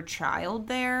her child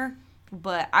there?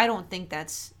 But I don't think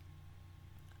that's,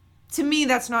 to me,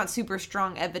 that's not super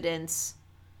strong evidence,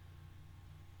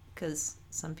 because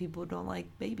some people don't like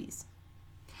babies.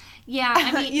 Yeah,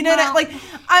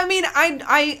 I mean,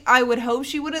 I would hope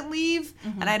she wouldn't leave,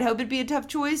 and I'd hope it'd be a tough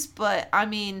choice, but I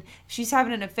mean, if she's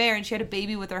having an affair and she had a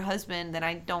baby with her husband, then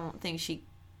I don't think she,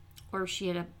 or she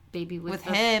had a baby with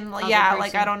him. Person.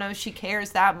 I don't know if she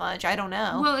cares that much. I don't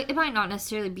know. Well, it might not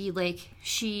necessarily be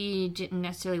she didn't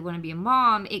necessarily want to be a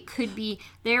mom. It could be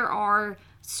there are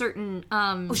certain.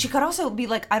 She could also be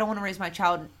I don't want to raise my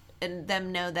child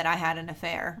them know that I had an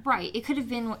affair. Right. It could have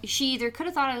been, she either could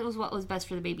have thought it was what was best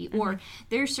for the baby, or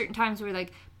there's certain times where,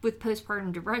 like, with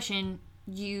postpartum depression,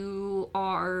 you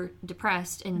are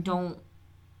depressed and don't,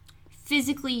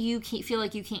 physically you can't feel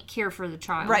like you can't care for the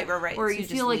child. Right. Or So you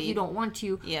feel like you don't want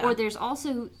to. Yeah. Or there's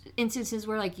also instances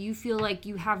where, like, you feel like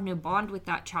you have no bond with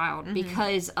that child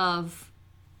because of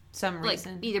some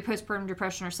reason. Like, either postpartum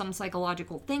depression or some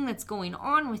psychological thing that's going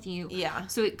on with you. Yeah.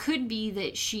 So it could be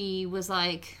that she was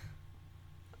like,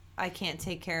 I can't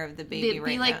take care of the baby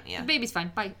right like, now. Yeah. The baby's fine.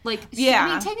 Bye. Like, yeah. I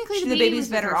mean, technically the baby's was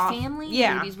better with her off. family.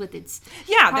 Yeah. The baby's with its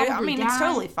Yeah, probably I mean, dad. it's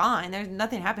totally fine. There's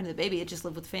nothing happened to the baby. It just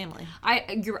lived with the family.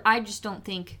 I just don't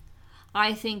think,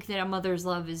 I think that a mother's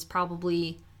love is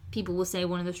probably, people will say,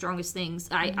 one of the strongest things.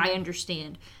 I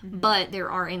understand. But there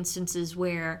are instances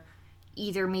where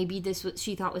either maybe this was,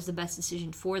 she thought was the best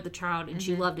decision for the child and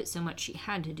she loved it so much she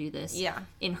had to do this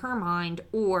in her mind,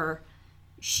 or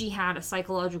she had a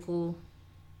psychological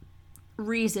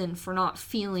reason for not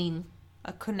feeling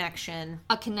a connection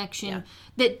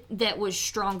that was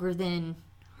stronger than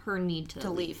her need to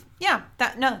leave. Yeah,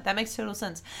 that makes total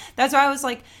sense. That's why I was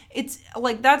like, it's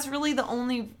like, that's really the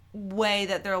only way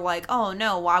that they're like, oh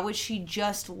no, why would she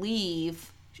just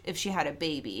leave if she had a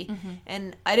baby?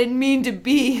 And I didn't mean to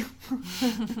be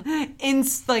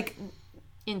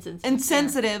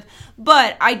insensitive,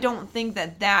 but I don't think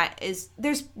that is,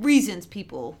 there's reasons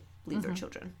people leave their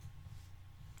children.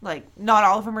 Like, not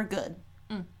all of them are good,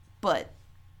 but,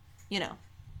 you know,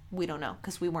 we don't know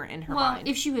because we weren't in her mind.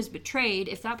 Well, if she was betrayed,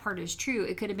 if that part is true,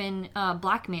 it could have been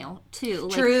blackmail, too.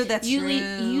 True, like, that's you true.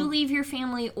 You leave your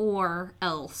family or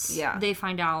else they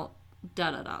find out,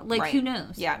 da-da-da. Like, who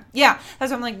knows? Yeah,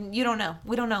 that's what I'm like, you don't know.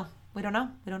 We don't know.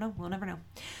 We'll never know.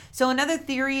 So another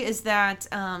theory is that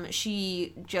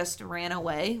she just ran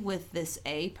away with this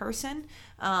A person.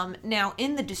 Now,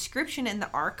 in the description in the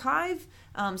archive,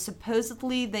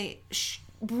 supposedly they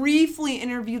briefly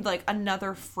interviewed, like,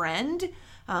 another friend.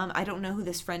 I don't know who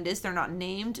this friend is. They're not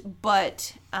named,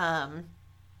 but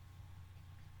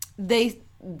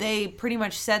they pretty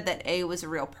much said that A was a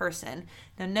real person.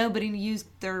 Now, nobody used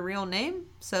their real name,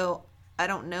 so I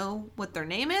don't know what their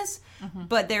name is,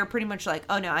 but they're pretty much like,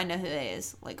 oh no, I know who A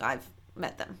is. Like, I've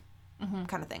met them,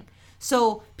 kind of thing.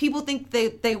 So people think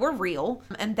they were real,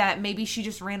 and that maybe she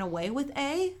just ran away with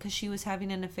A because she was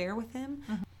having an affair with him.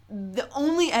 The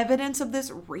only evidence of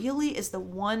this really is the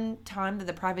one time that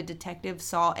the private detective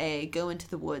saw A go into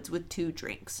the woods with 2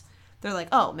 drinks. They're like,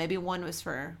 oh, maybe one was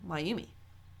for Mayumi.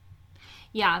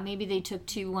 Yeah, maybe they took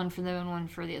 2, one for them and one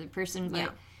for the other person. But... yeah.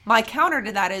 My counter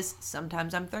to that is,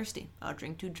 sometimes I'm thirsty. I'll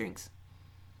drink 2 drinks.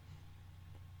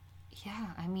 Yeah,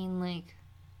 I mean, like,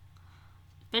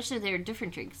 especially if they're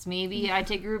different drinks. Maybe I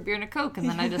take a root beer and a Coke, and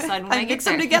then I decide when I get mix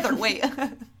there. them together. Wait.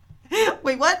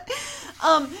 Wait, what?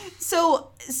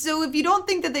 So if you don't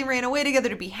think that they ran away together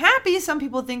to be happy, some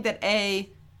people think that A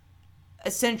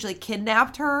essentially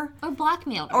kidnapped her. Or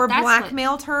blackmailed her. Or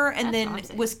blackmailed her and then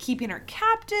was was keeping her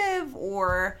captive,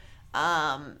 or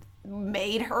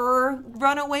made her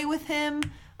run away with him.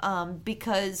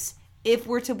 Because if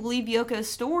we're to believe Yoko's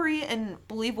story and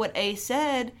believe what A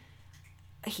said,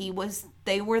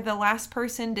 they were the last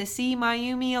person to see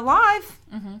Mayumi alive.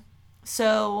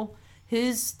 So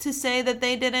who's to say that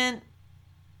they didn't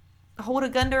hold a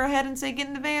gun to her head and say, get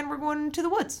in the van, we're going to the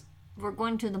woods. We're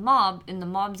going to the mob, and the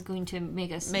mob's going to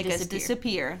make us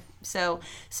disappear. So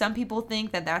some people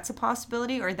think that that's a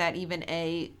possibility, or that even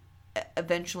A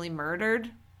eventually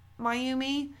murdered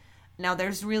Mayumi. Now,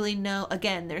 there's really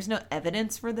there's no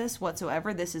evidence for this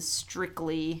whatsoever. This is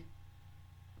strictly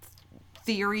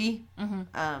theory.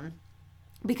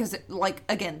 Because,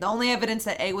 the only evidence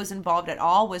that A was involved at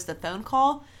all was the phone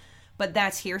call. But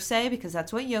that's hearsay, because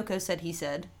that's what Yoko said he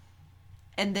said.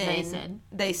 And then...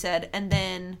 They said. And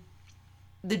then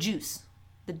the juice.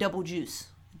 The double juice.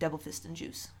 Double fisting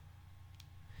juice.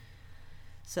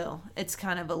 So, it's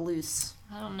kind of a loose...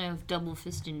 I don't know if double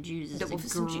fisting juice is double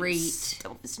great...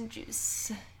 Double fisting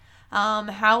juice.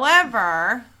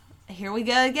 However, here we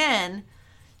go again.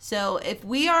 So, if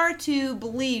we are to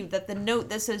believe that the note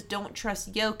that says don't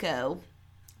trust Yoko,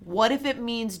 what if it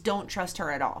means don't trust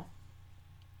her at all?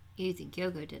 You think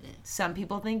Yoko did it? Some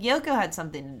people think Yoko had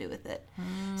something to do with it.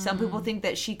 Some people think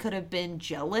that she could have been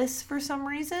jealous for some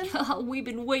reason. We've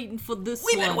been waiting for this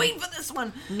one. We've been waiting for this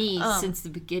one. Me, since the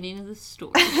beginning of the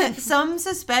story. Some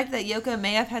suspect that Yoko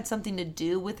may have had something to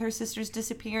do with her sister's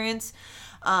disappearance.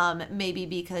 Maybe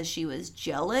because she was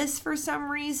jealous for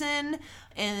some reason.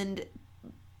 And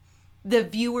the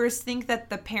viewers think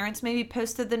that the parents maybe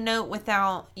posted the note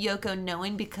without Yoko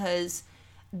knowing, because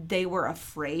they were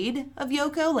afraid of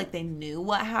Yoko. Like, they knew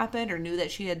what happened or knew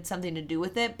that she had something to do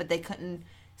with it, but they couldn't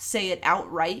say it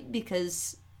outright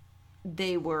because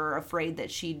they were afraid that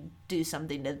she'd do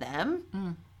something to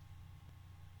them.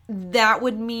 That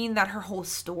would mean that her whole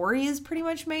story is pretty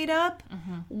much made up,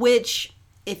 which,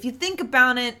 if you think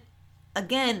about it,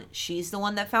 again, she's the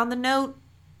one that found the note.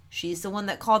 She's the one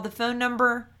that called the phone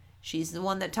number. She's the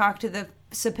one that talked to the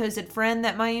supposed friend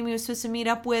that Mayumi was supposed to meet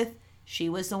up with. She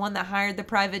was the one that hired the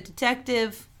private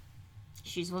detective.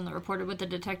 She's the one that reported what the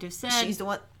detective said. She's the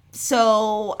one.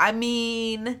 So, I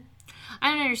mean,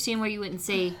 I don't understand why you wouldn't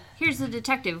say, here's the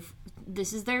detective.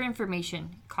 This is their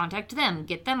information. Contact them.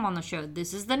 Get them on the show.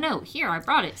 This is the note. Here, I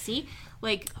brought it. See?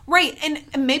 Like... Right, and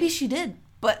maybe she did,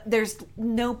 but there's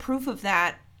no proof of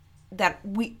that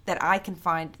I can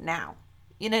find now.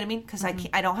 You know what I mean? Because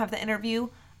I don't have the interview.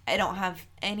 I don't have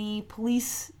any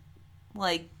police,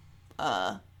 like,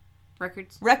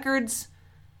 records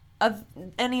of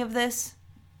any of this.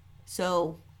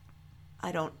 So,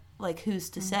 I don't, like, who's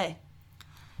to say?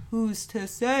 Who's to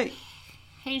say?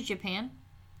 Hey, Japan.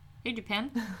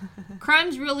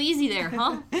 Crime's real easy there,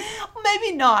 huh?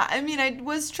 Maybe not. I mean, I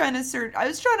was trying to search. I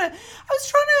was trying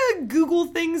to Google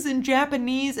things in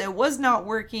Japanese. It was not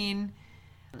working.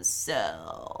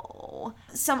 So,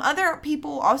 some other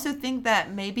people also think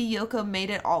that maybe Yoko made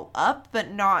it all up,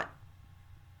 but not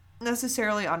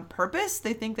necessarily on purpose.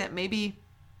 They think that maybe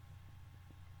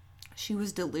she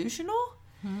was delusional,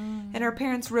 and her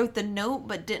parents wrote the note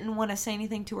but didn't want to say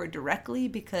anything to her directly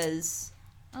because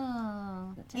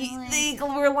they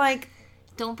were like,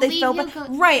 don't believe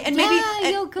Yoko. Right, and maybe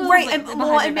Yoko. Right,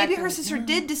 and maybe her sister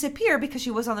did disappear because she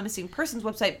was on the missing persons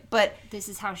website, but this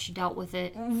is how she dealt with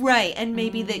it. Right, and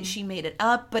maybe that she made it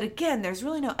up, but again, there's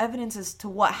really no evidence as to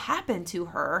what happened to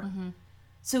her.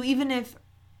 So even if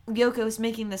Yoko is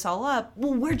making this all up,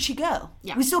 well, where'd she go?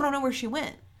 Yeah. We still don't know where she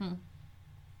went.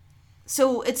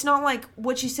 So it's not like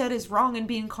what she said is wrong and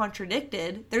being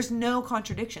contradicted. There's no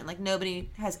contradiction. Like, nobody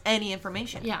has any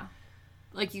information. Yeah.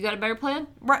 Like, you got a better plan?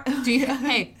 Right. Do you have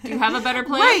a better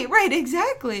plan? Right,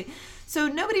 exactly. So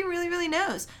nobody really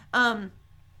knows.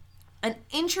 An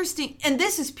interesting, and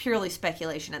this is purely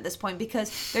speculation at this point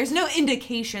because there's no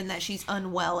indication that she's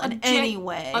unwell in any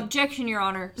way. Objection, Your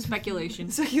Honor.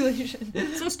 Speculation.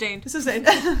 Sustained.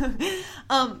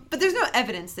 But there's no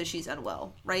evidence that she's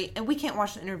unwell, right? And we can't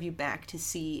watch the interview back to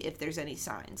see if there's any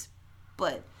signs.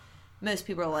 But most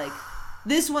people are like,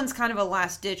 this one's kind of a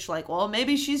last ditch, like, well,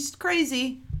 maybe she's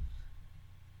crazy.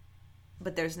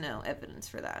 But there's no evidence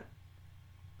for that.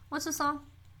 What's the song?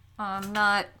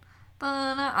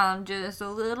 I'm just a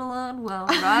little unwell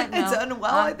right now. It's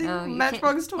unwell, I think.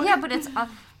 Matchbox 20.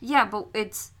 Yeah, but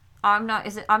it's I'm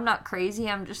not crazy.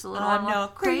 I'm just a little unwell. I'm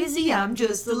not crazy. I'm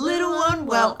just a little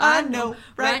unwell. I know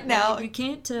right now. You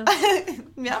can't tell.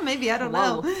 Yeah, maybe. I don't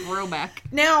know. Throwback.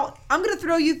 Now, I'm going to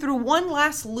throw you through one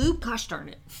last loop. Gosh darn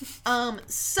it.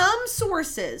 Some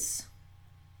sources.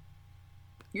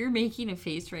 You're making a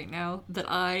face right now that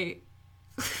I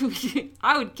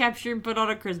would capture and put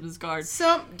on a Christmas card.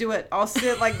 Do it. I'll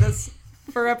sit like this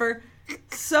forever.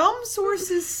 Some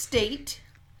sources state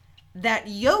that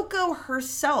Yoko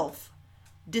herself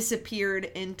disappeared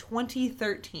in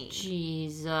 2013.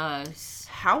 Jesus.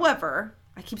 However,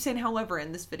 I keep saying however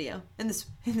in this video. In this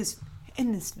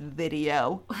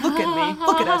video. Look at me.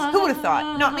 Look at us. Who would have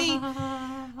thought? Not me.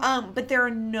 But there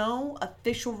are no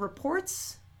official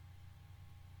reports.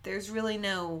 There's really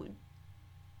no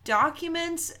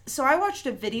documents. So I watched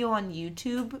a video on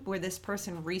YouTube where this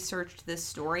person researched this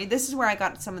story. This is where I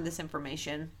got some of this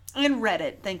information. And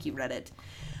Reddit. Thank you, Reddit.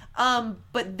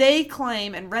 But they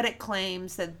claim, and Reddit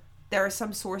claims, that there are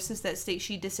some sources that state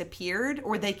she disappeared,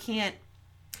 or they can't,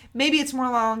 maybe it's more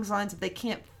along the lines of they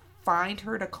can't find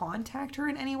her to contact her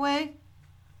in any way.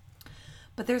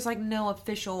 But there's like no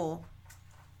official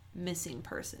missing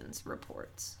persons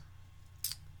reports.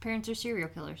 Parents are serial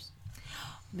killers.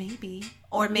 Maybe.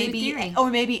 Or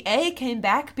maybe A came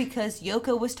back because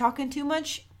Yoko was talking too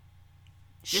much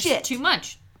shit. Too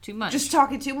much. Just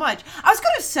talking too much. I was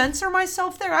going to censor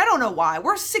myself there. I don't know why.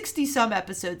 We're 60-some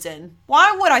episodes in.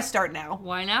 Why would I start now?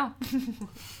 Why now?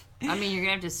 I mean, you're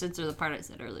going to have to censor the part I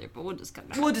said earlier, but we'll discuss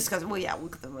that. We'll discuss it. Well, yeah,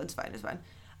 it's fine.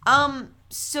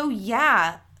 So,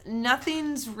 yeah,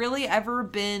 nothing's really ever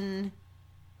been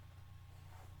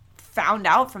found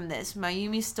out from this.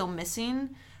 Mayumi's still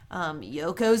missing.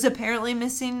 Yoko's apparently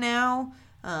missing now.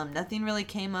 Nothing really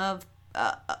came of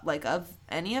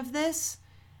any of this.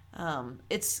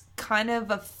 It's kind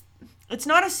of it's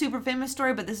not a super famous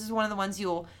story, but this is one of the ones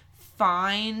you'll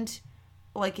find,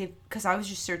 because I was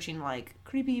just searching,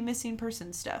 creepy missing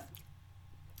person stuff.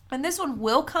 And this one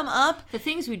will come up. The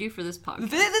things we do for this podcast.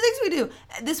 The things we do.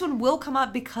 This one will come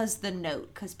up because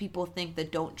people think the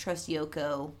Don't Trust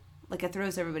Yoko, Like, it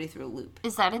throws everybody through a loop.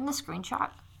 Is that in the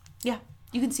screenshot? Yeah.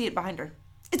 You can see it behind her.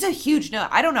 It's a huge note.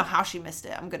 I don't know how she missed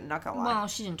it. I'm not gonna lie. Well,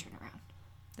 she didn't turn around.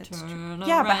 That's true.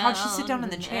 Yeah, but how'd she sit down in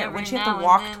the chair? When she had to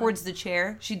walk towards the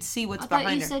chair, she'd see what's behind her.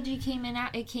 I thought you said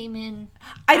it came in.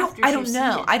 I don't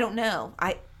know. I don't know.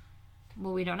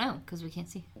 Well, we don't know because we can't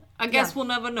see. I guess we'll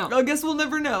never know. I guess we'll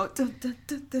never know.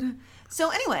 So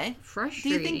anyway, do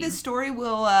you think this story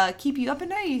will keep you up at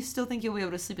night? Or you still think you'll be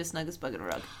able to sleep as snug as bug in a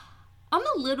rug?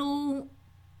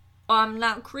 I'm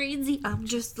not crazy. I'm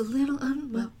just a little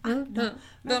unwell. I'm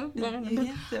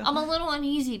a little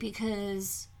uneasy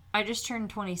because I just turned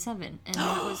 27, and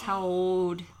that was how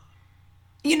old.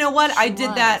 You know what? I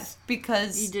did that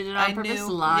because you did it on purpose.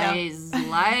 Lies.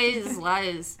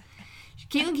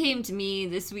 Caitlin came to me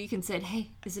this week and said,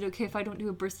 "Hey, is it okay if I don't do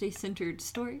a birthday-centered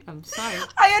story? I'm sorry."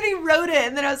 I already wrote it,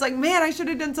 and then I was like, "Man, I should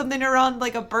have done something around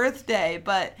like a birthday,"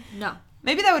 but no.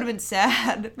 Maybe that would have been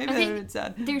sad.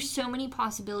 There's so many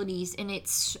possibilities, and it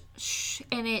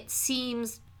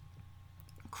seems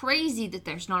crazy that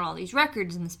there's not all these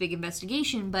records in this big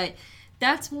investigation, but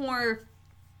that's more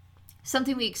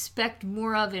something we expect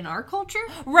more of in our culture.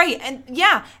 Right,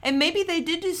 and maybe they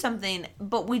did do something,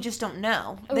 but we just don't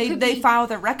know. They file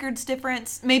their records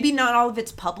different. Maybe not all of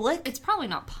it's public. It's probably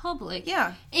not public.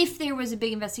 Yeah. If there was a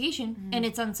big investigation and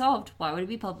it's unsolved, why would it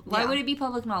be public? Why would it be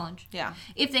public knowledge? Yeah.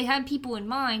 If they had people in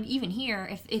mind, even here,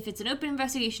 if it's an open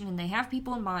investigation and they have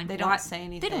people in mind, they don't say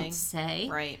anything. They don't say.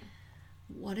 Right.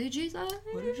 What did you say?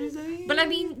 What did you say? But I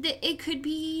mean, it could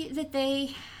be that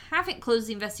they haven't closed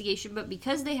the investigation, but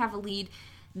because they have a lead,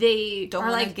 they don't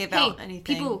are like, give hey, out anything.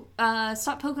 People,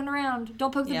 stop poking around.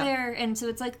 Don't poke the bear. And so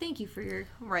it's like, thank you for your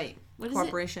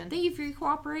cooperation. Thank you for your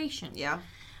cooperation. Yeah.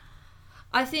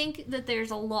 I think that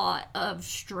there's a lot of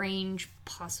strange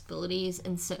possibilities,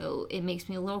 and so it makes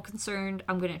me a little concerned.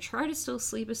 I'm going to try to still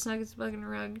sleep as snug as a bug in a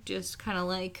rug, just kind of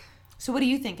like... So what do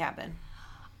you think happened?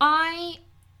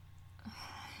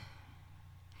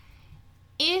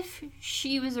 If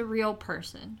she was a real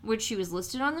person, which she was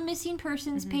listed on the missing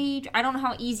persons page, I don't know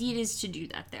how easy it is to do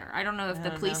that there. I don't know if the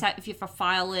police if you have to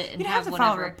file it and you'd have to whatever.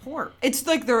 File a report. It's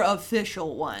like their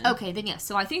official one. Okay, then yes.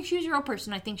 So I think she was a real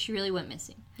person. I think she really went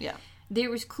missing. Yeah. There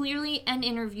was clearly an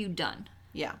interview done.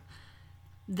 Yeah.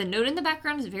 The note in the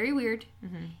background is very weird.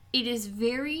 It is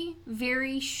very,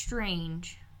 very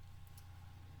strange.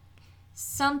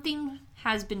 Something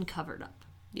has been covered up.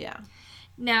 Yeah.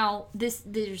 Now,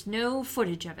 there's no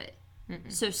footage of it.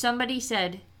 So somebody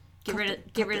said, get rid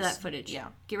of that footage. Yeah.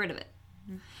 Get rid of it.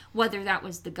 Whether that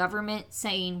was the government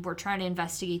saying, we're trying to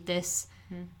investigate this,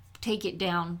 take it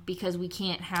down because we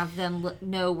can't have them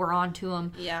know we're onto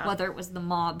them. Yeah. Whether it was the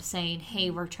mob saying, hey,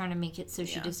 we're trying to make it so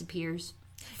she disappears.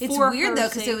 It's weird, though,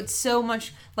 because it was so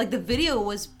much... Like, the video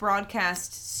was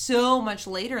broadcast so much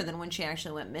later than when she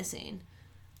actually went missing.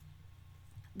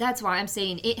 That's why I'm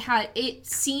saying it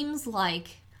seems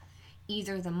like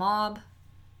either the mob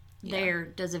there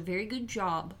does a very good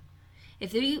job.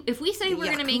 If we say we're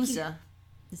going to make you...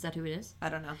 Is that who it is? I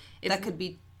don't know. That could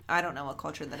be... I don't know what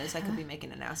culture that is. I could be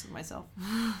making an ass of myself.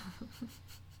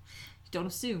 Don't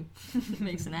assume. It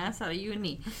makes an ass out of you and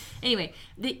me. Anyway,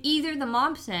 either the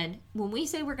mob said, when we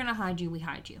say we're going to hide you, we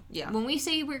hide you. Yeah. When we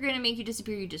say we're going to make you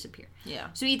disappear. Yeah.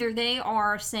 So either they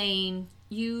are saying,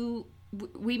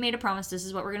 we made a promise, this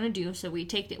is what we're going to do, so we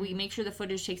make sure the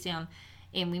footage takes down,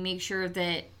 and we make sure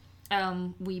that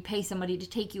we pay somebody to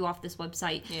take you off this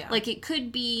website. Yeah. Like, it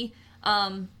could be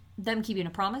them keeping a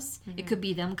promise. It could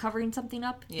be them covering something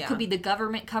up. Yeah. It could be the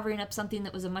government covering up something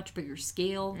that was a much bigger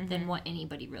scale than what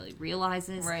anybody really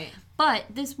realizes. Right. But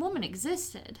this woman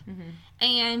existed.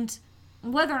 And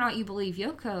whether or not you believe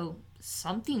Yoko,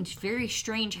 something very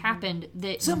strange happened.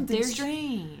 Something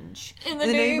strange in the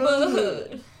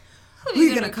neighborhood. Who are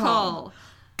you gonna call?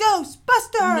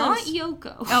 Ghostbusters! Not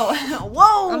Yoko. Oh,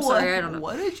 whoa! I'm sorry, I don't know.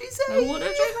 What did she say?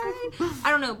 I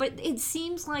don't know, but it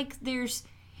seems like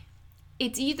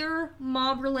it's either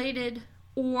mob related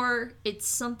or it's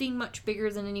something much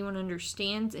bigger than anyone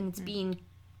understands, and it's being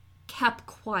kept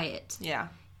quiet. Yeah.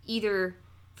 Either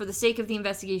for the sake of the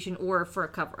investigation or for a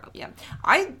cover-up. Yeah.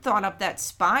 I thought up that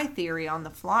spy theory on the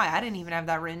fly. I didn't even have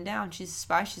that written down. She's a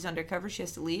spy. She's undercover. She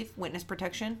has to leave. Witness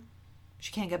protection.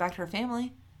 She can't get back to her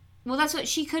family. Well, that's what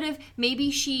she could have...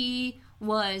 Maybe she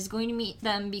was going to meet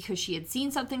them because she had seen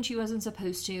something she wasn't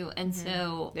supposed to, and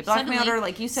so... They blackmailed her,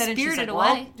 like you said, and she's like,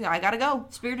 away. Well, I gotta go.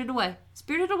 Spirited away.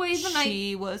 Spirited away is the night.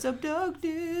 She was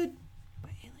abducted by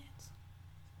aliens.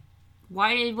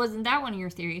 Why wasn't that one of your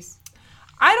theories?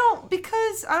 I don't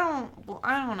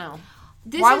know.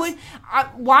 Why would...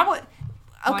 Okay.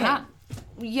 Why not?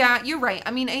 Yeah, you're right.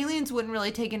 I mean, aliens wouldn't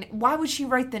really take in... Why would she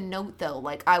write the note, though?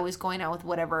 Like, I was going out with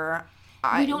whatever...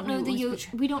 We don't know the note's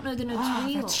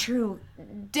real. That's true.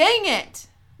 Dang it!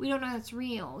 We don't know that's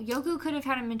real. Yoko could have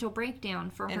had a mental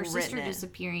breakdown for her sister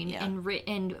disappearing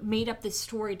and made up this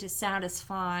story to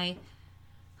satisfy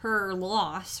her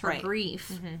loss, her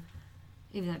grief. Mm-hmm.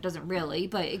 Even though it doesn't really,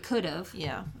 but it could have.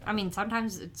 Yeah. I mean,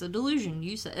 sometimes it's a delusion.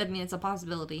 It's a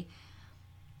possibility.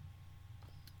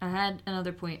 I had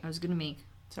another point I was going to make.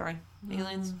 Sorry.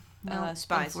 Aliens? No,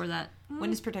 spies. Before that.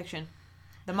 Witness protection.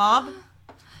 The mob?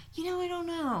 I don't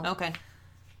know. Okay.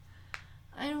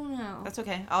 I don't know. That's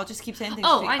okay. I'll just keep saying things.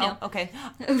 Oh, I know. Oh, okay.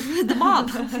 The mob.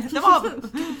 The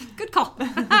mob. Good call.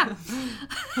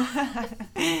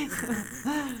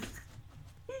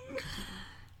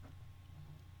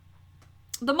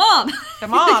 The mob. The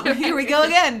mob. Here we go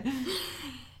again.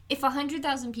 If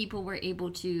 100,000 people were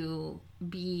able to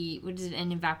be,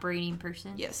 an evaporating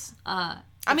person? Yes. I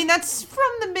mean, that's from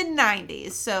the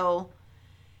mid-90s, so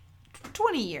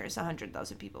 20 years,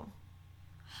 100,000 people.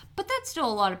 But that's still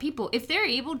a lot of people. If they're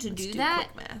able to do that,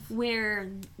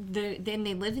 where then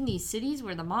they live in these cities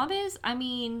where the mob is,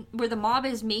 where the mob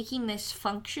is making this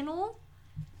functional,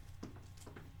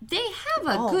 they have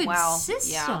a good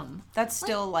system. Yeah. That's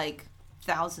still like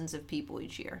thousands of people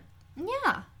each year.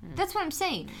 Yeah, that's what I'm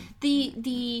saying.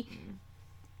 The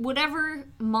whatever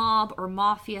mob or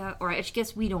mafia, or I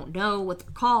guess we don't know what they're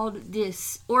called,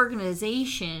 this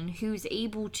organization who's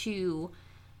able to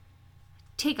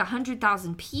take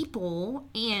 100,000 people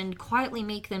and quietly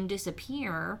make them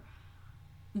disappear,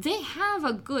 they have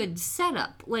a good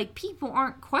setup. Like, people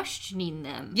aren't questioning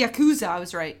them. Yakuza, I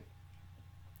was right.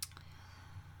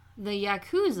 The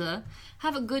Yakuza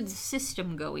have a good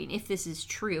system going, if this is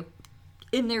true.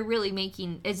 And they're really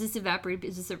making... Is this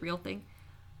a real thing?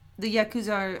 The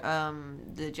Yakuza are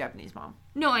the Japanese mob.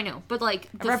 No, I know. But, like...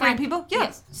 Evaporating people? Yeah.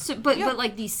 Yes. So, but,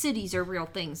 like, these cities are real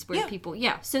things where people...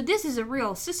 Yeah. So this is a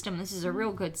real system. This is a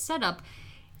real good setup.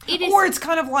 Or it's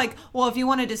kind of like, well, if you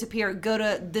want to disappear, go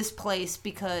to this place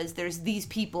because there's these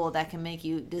people that can make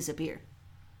you disappear.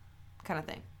 Kind of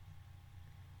thing.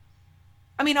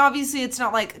 I mean, obviously, it's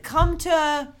not like, come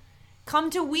to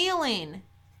Wheeling.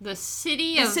 The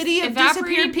city of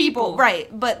disappeared people. Right.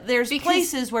 But there's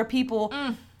places where people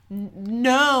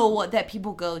know that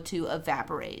people go to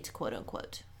evaporate, quote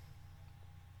unquote.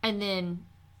 And then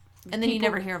you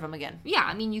never hear of them again. Yeah,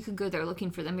 I mean, you could go there looking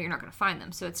for them, but you're not going to find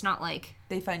them. So it's not like...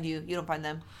 They find you. You don't find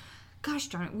them. Gosh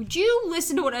darn it. Would you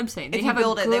listen to what I'm saying? If you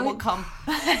build it, they will come.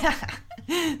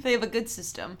 They have a good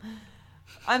system.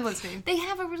 I'm listening. They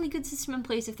have a really good system in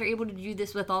place if they're able to do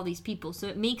this with all these people. So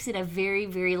it makes it a very,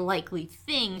 very likely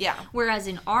thing. Yeah. Whereas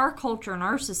in our culture and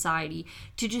our society,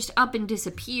 to just up and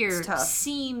disappear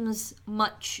seems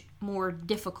much more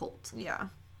difficult. Yeah.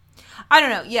 I don't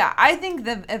know. Yeah, I think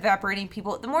the evaporating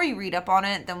people, the more you read up on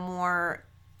it,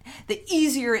 the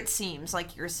easier it seems,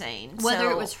 like you're saying.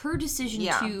 Whether it was her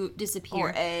decision to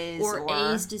disappear, or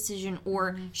A's decision,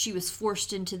 or she was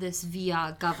forced into this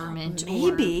via government.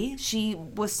 Maybe she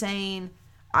was saying,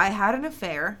 I had an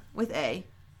affair with A.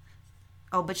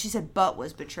 Oh, but she said but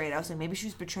was betrayed. I was saying maybe she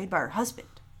was betrayed by her husband.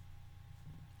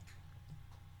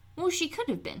 Well, she could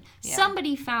have been. Yeah.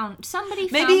 Somebody found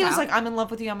Maybe he was like, I'm in love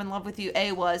with you.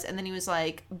 A was, and then he was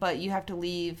like, but you have to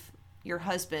leave your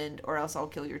husband or else I'll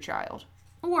kill your child.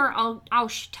 Or I'll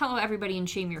tell everybody and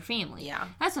shame your family. Yeah.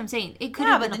 That's what I'm saying. It could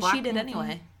have been a black... Yeah, but then she did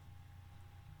anyway.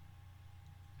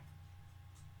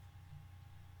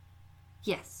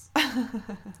 Yes.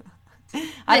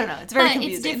 I don't know. It's very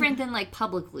confusing. It's different than, like,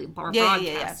 publicly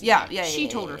broadcasting. Yeah. She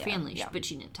told her family, but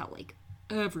she didn't tell, like,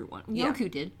 everyone. Yeah. Yoko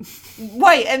did.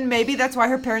 Right, and maybe that's why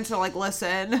her parents are like,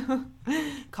 listen,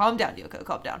 calm down, Yoko,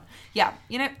 calm down. Yeah,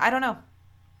 I don't know.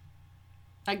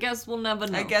 I guess we'll never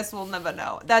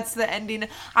know. That's the ending.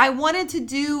 I wanted to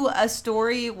do a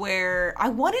story where... I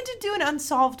wanted to do an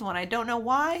unsolved one. I don't know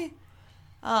why.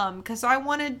 Because I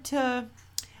wanted to...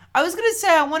 I was going to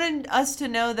say I wanted us to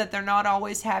know that they're not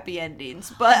always happy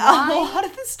endings. But a lot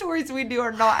of the stories we do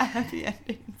are not happy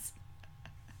endings.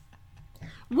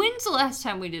 When's the last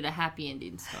time we did a happy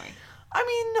ending story? I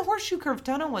mean, the Horseshoe Curve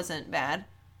Tunnel wasn't bad.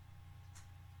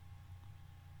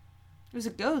 It was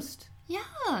a ghost.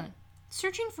 Yeah.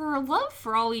 Searching for her love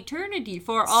for all eternity.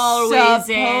 For always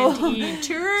and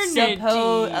eternity.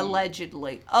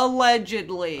 Allegedly.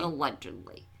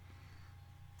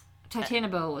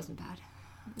 Titanoboa wasn't bad.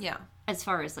 Yeah. As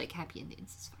far as, like, happy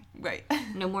endings, it's fine. Right.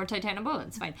 No more Titanoboa,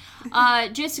 it's fine.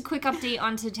 Just a quick update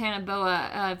on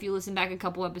Titanoboa. If you listen back a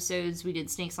couple episodes, we did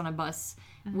Snakes on a Bus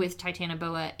with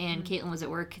Titanoboa, and Caitlin was at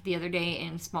work the other day,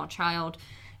 and a small child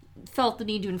felt the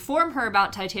need to inform her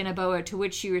about Titanoboa, to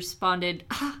which she responded,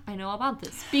 I know about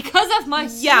this because of my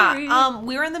story. Yeah,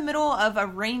 we were in the middle of a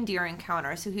reindeer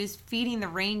encounter, so he was feeding the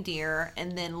reindeer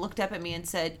and then looked up at me and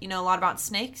said, you know a lot about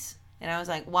snakes? And I was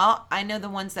like, well, I know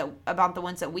about the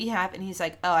ones that we have. And he's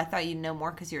like, oh, I thought you'd know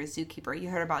more because you're a zookeeper. You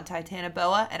heard about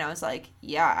Titanoboa? And I was like,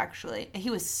 yeah, actually. And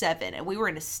he was 7, and we were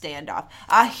in a standoff.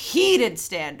 A heated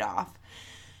standoff.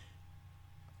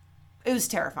 It was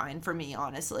terrifying for me,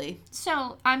 honestly.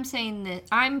 So, I'm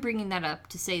bringing that up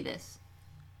to say this.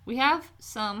 We have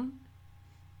some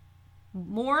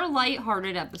more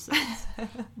lighthearted episodes.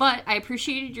 But I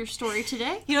appreciated your story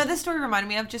today. You know, this story reminded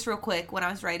me of, just real quick, when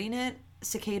I was writing it,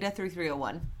 Cicada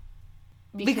 3301.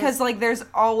 Because like, there's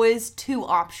always 2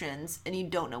 options, and you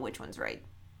don't know which one's right.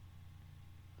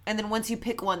 And then once you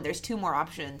pick one, there's 2 more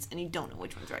options, and you don't know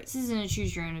which one's right. This isn't a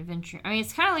choose your own adventure. I mean,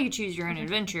 it's kind of like a choose your own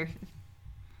adventure.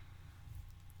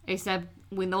 Except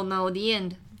we don't know the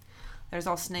end. There's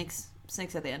all snakes.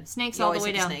 Snakes at the end. Snakes all the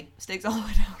way down. Snakes all the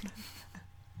way down.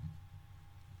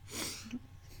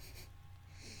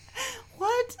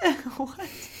 What? What?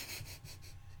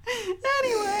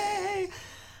 Anyway.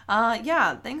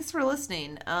 Yeah, thanks for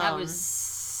listening. That was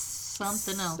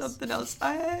something else. Something else.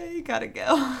 I gotta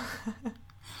go.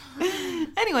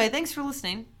 Anyway, thanks for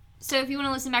listening. So if you want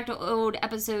to listen back to old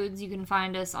episodes, you can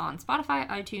find us on Spotify,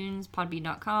 iTunes,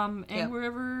 Podbean.com, and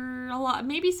wherever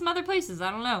maybe some other places.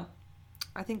 I don't know.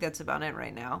 I think that's about it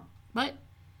right now.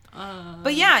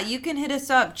 But yeah, you can hit us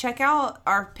up. Check out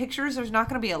our pictures. There's not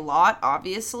going to be a lot,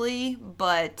 obviously,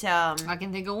 but I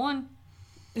can think of one.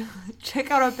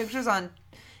 Check out our pictures on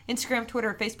Instagram,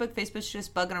 Twitter, Facebook. Facebook's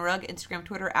just Bug on a Rug. Instagram,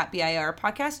 Twitter, @BIR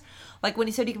Podcast. Like when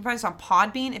he said, you can find us on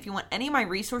Podbean. If you want any of my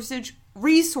resources,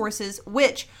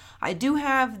 which I do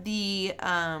have the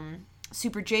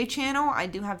Super J channel. I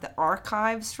do have the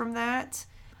archives from that.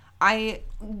 A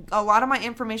lot of my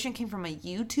information came from a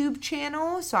YouTube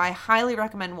channel, so I highly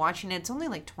recommend watching it. It's only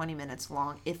like 20 minutes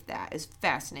long, if that. Is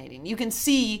fascinating. You can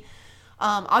see,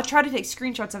 I'll try to take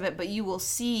screenshots of it, but you will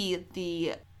see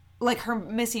her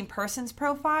missing persons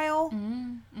profile,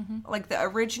 like the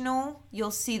original.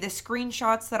 You'll see the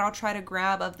screenshots that I'll try to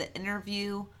grab of the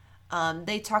interview.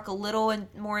 They talk a little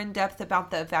more in depth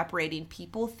about the evaporating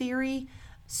people theory.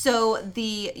 So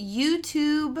the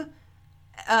YouTube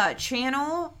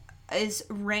channel is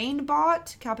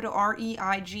Rainbot, capital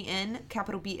REIGN,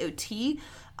 capital BOT.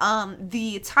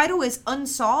 The title is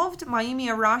Unsolved, Mayumi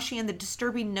Arashi and the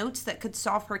Disturbing Notes That Could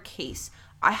Solve Her Case.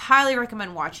 I highly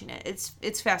recommend watching it.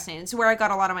 It's fascinating. It's where I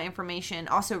got a lot of my information.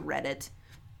 Also Reddit.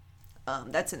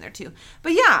 That's in there too.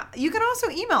 But yeah, you can also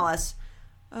email us.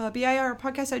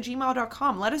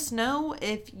 birpodcast@gmail.com. Let us know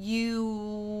if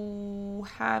you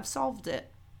have solved it.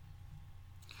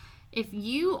 If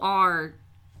you are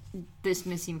this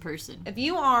missing person. If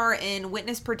you are in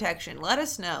witness protection, let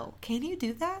us know. Can you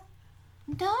do that?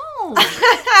 No.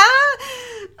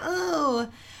 Oh.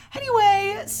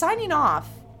 Anyway, signing off.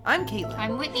 I'm Caitlin.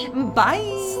 I'm Whitney. Bye.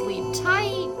 Sleep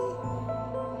tight.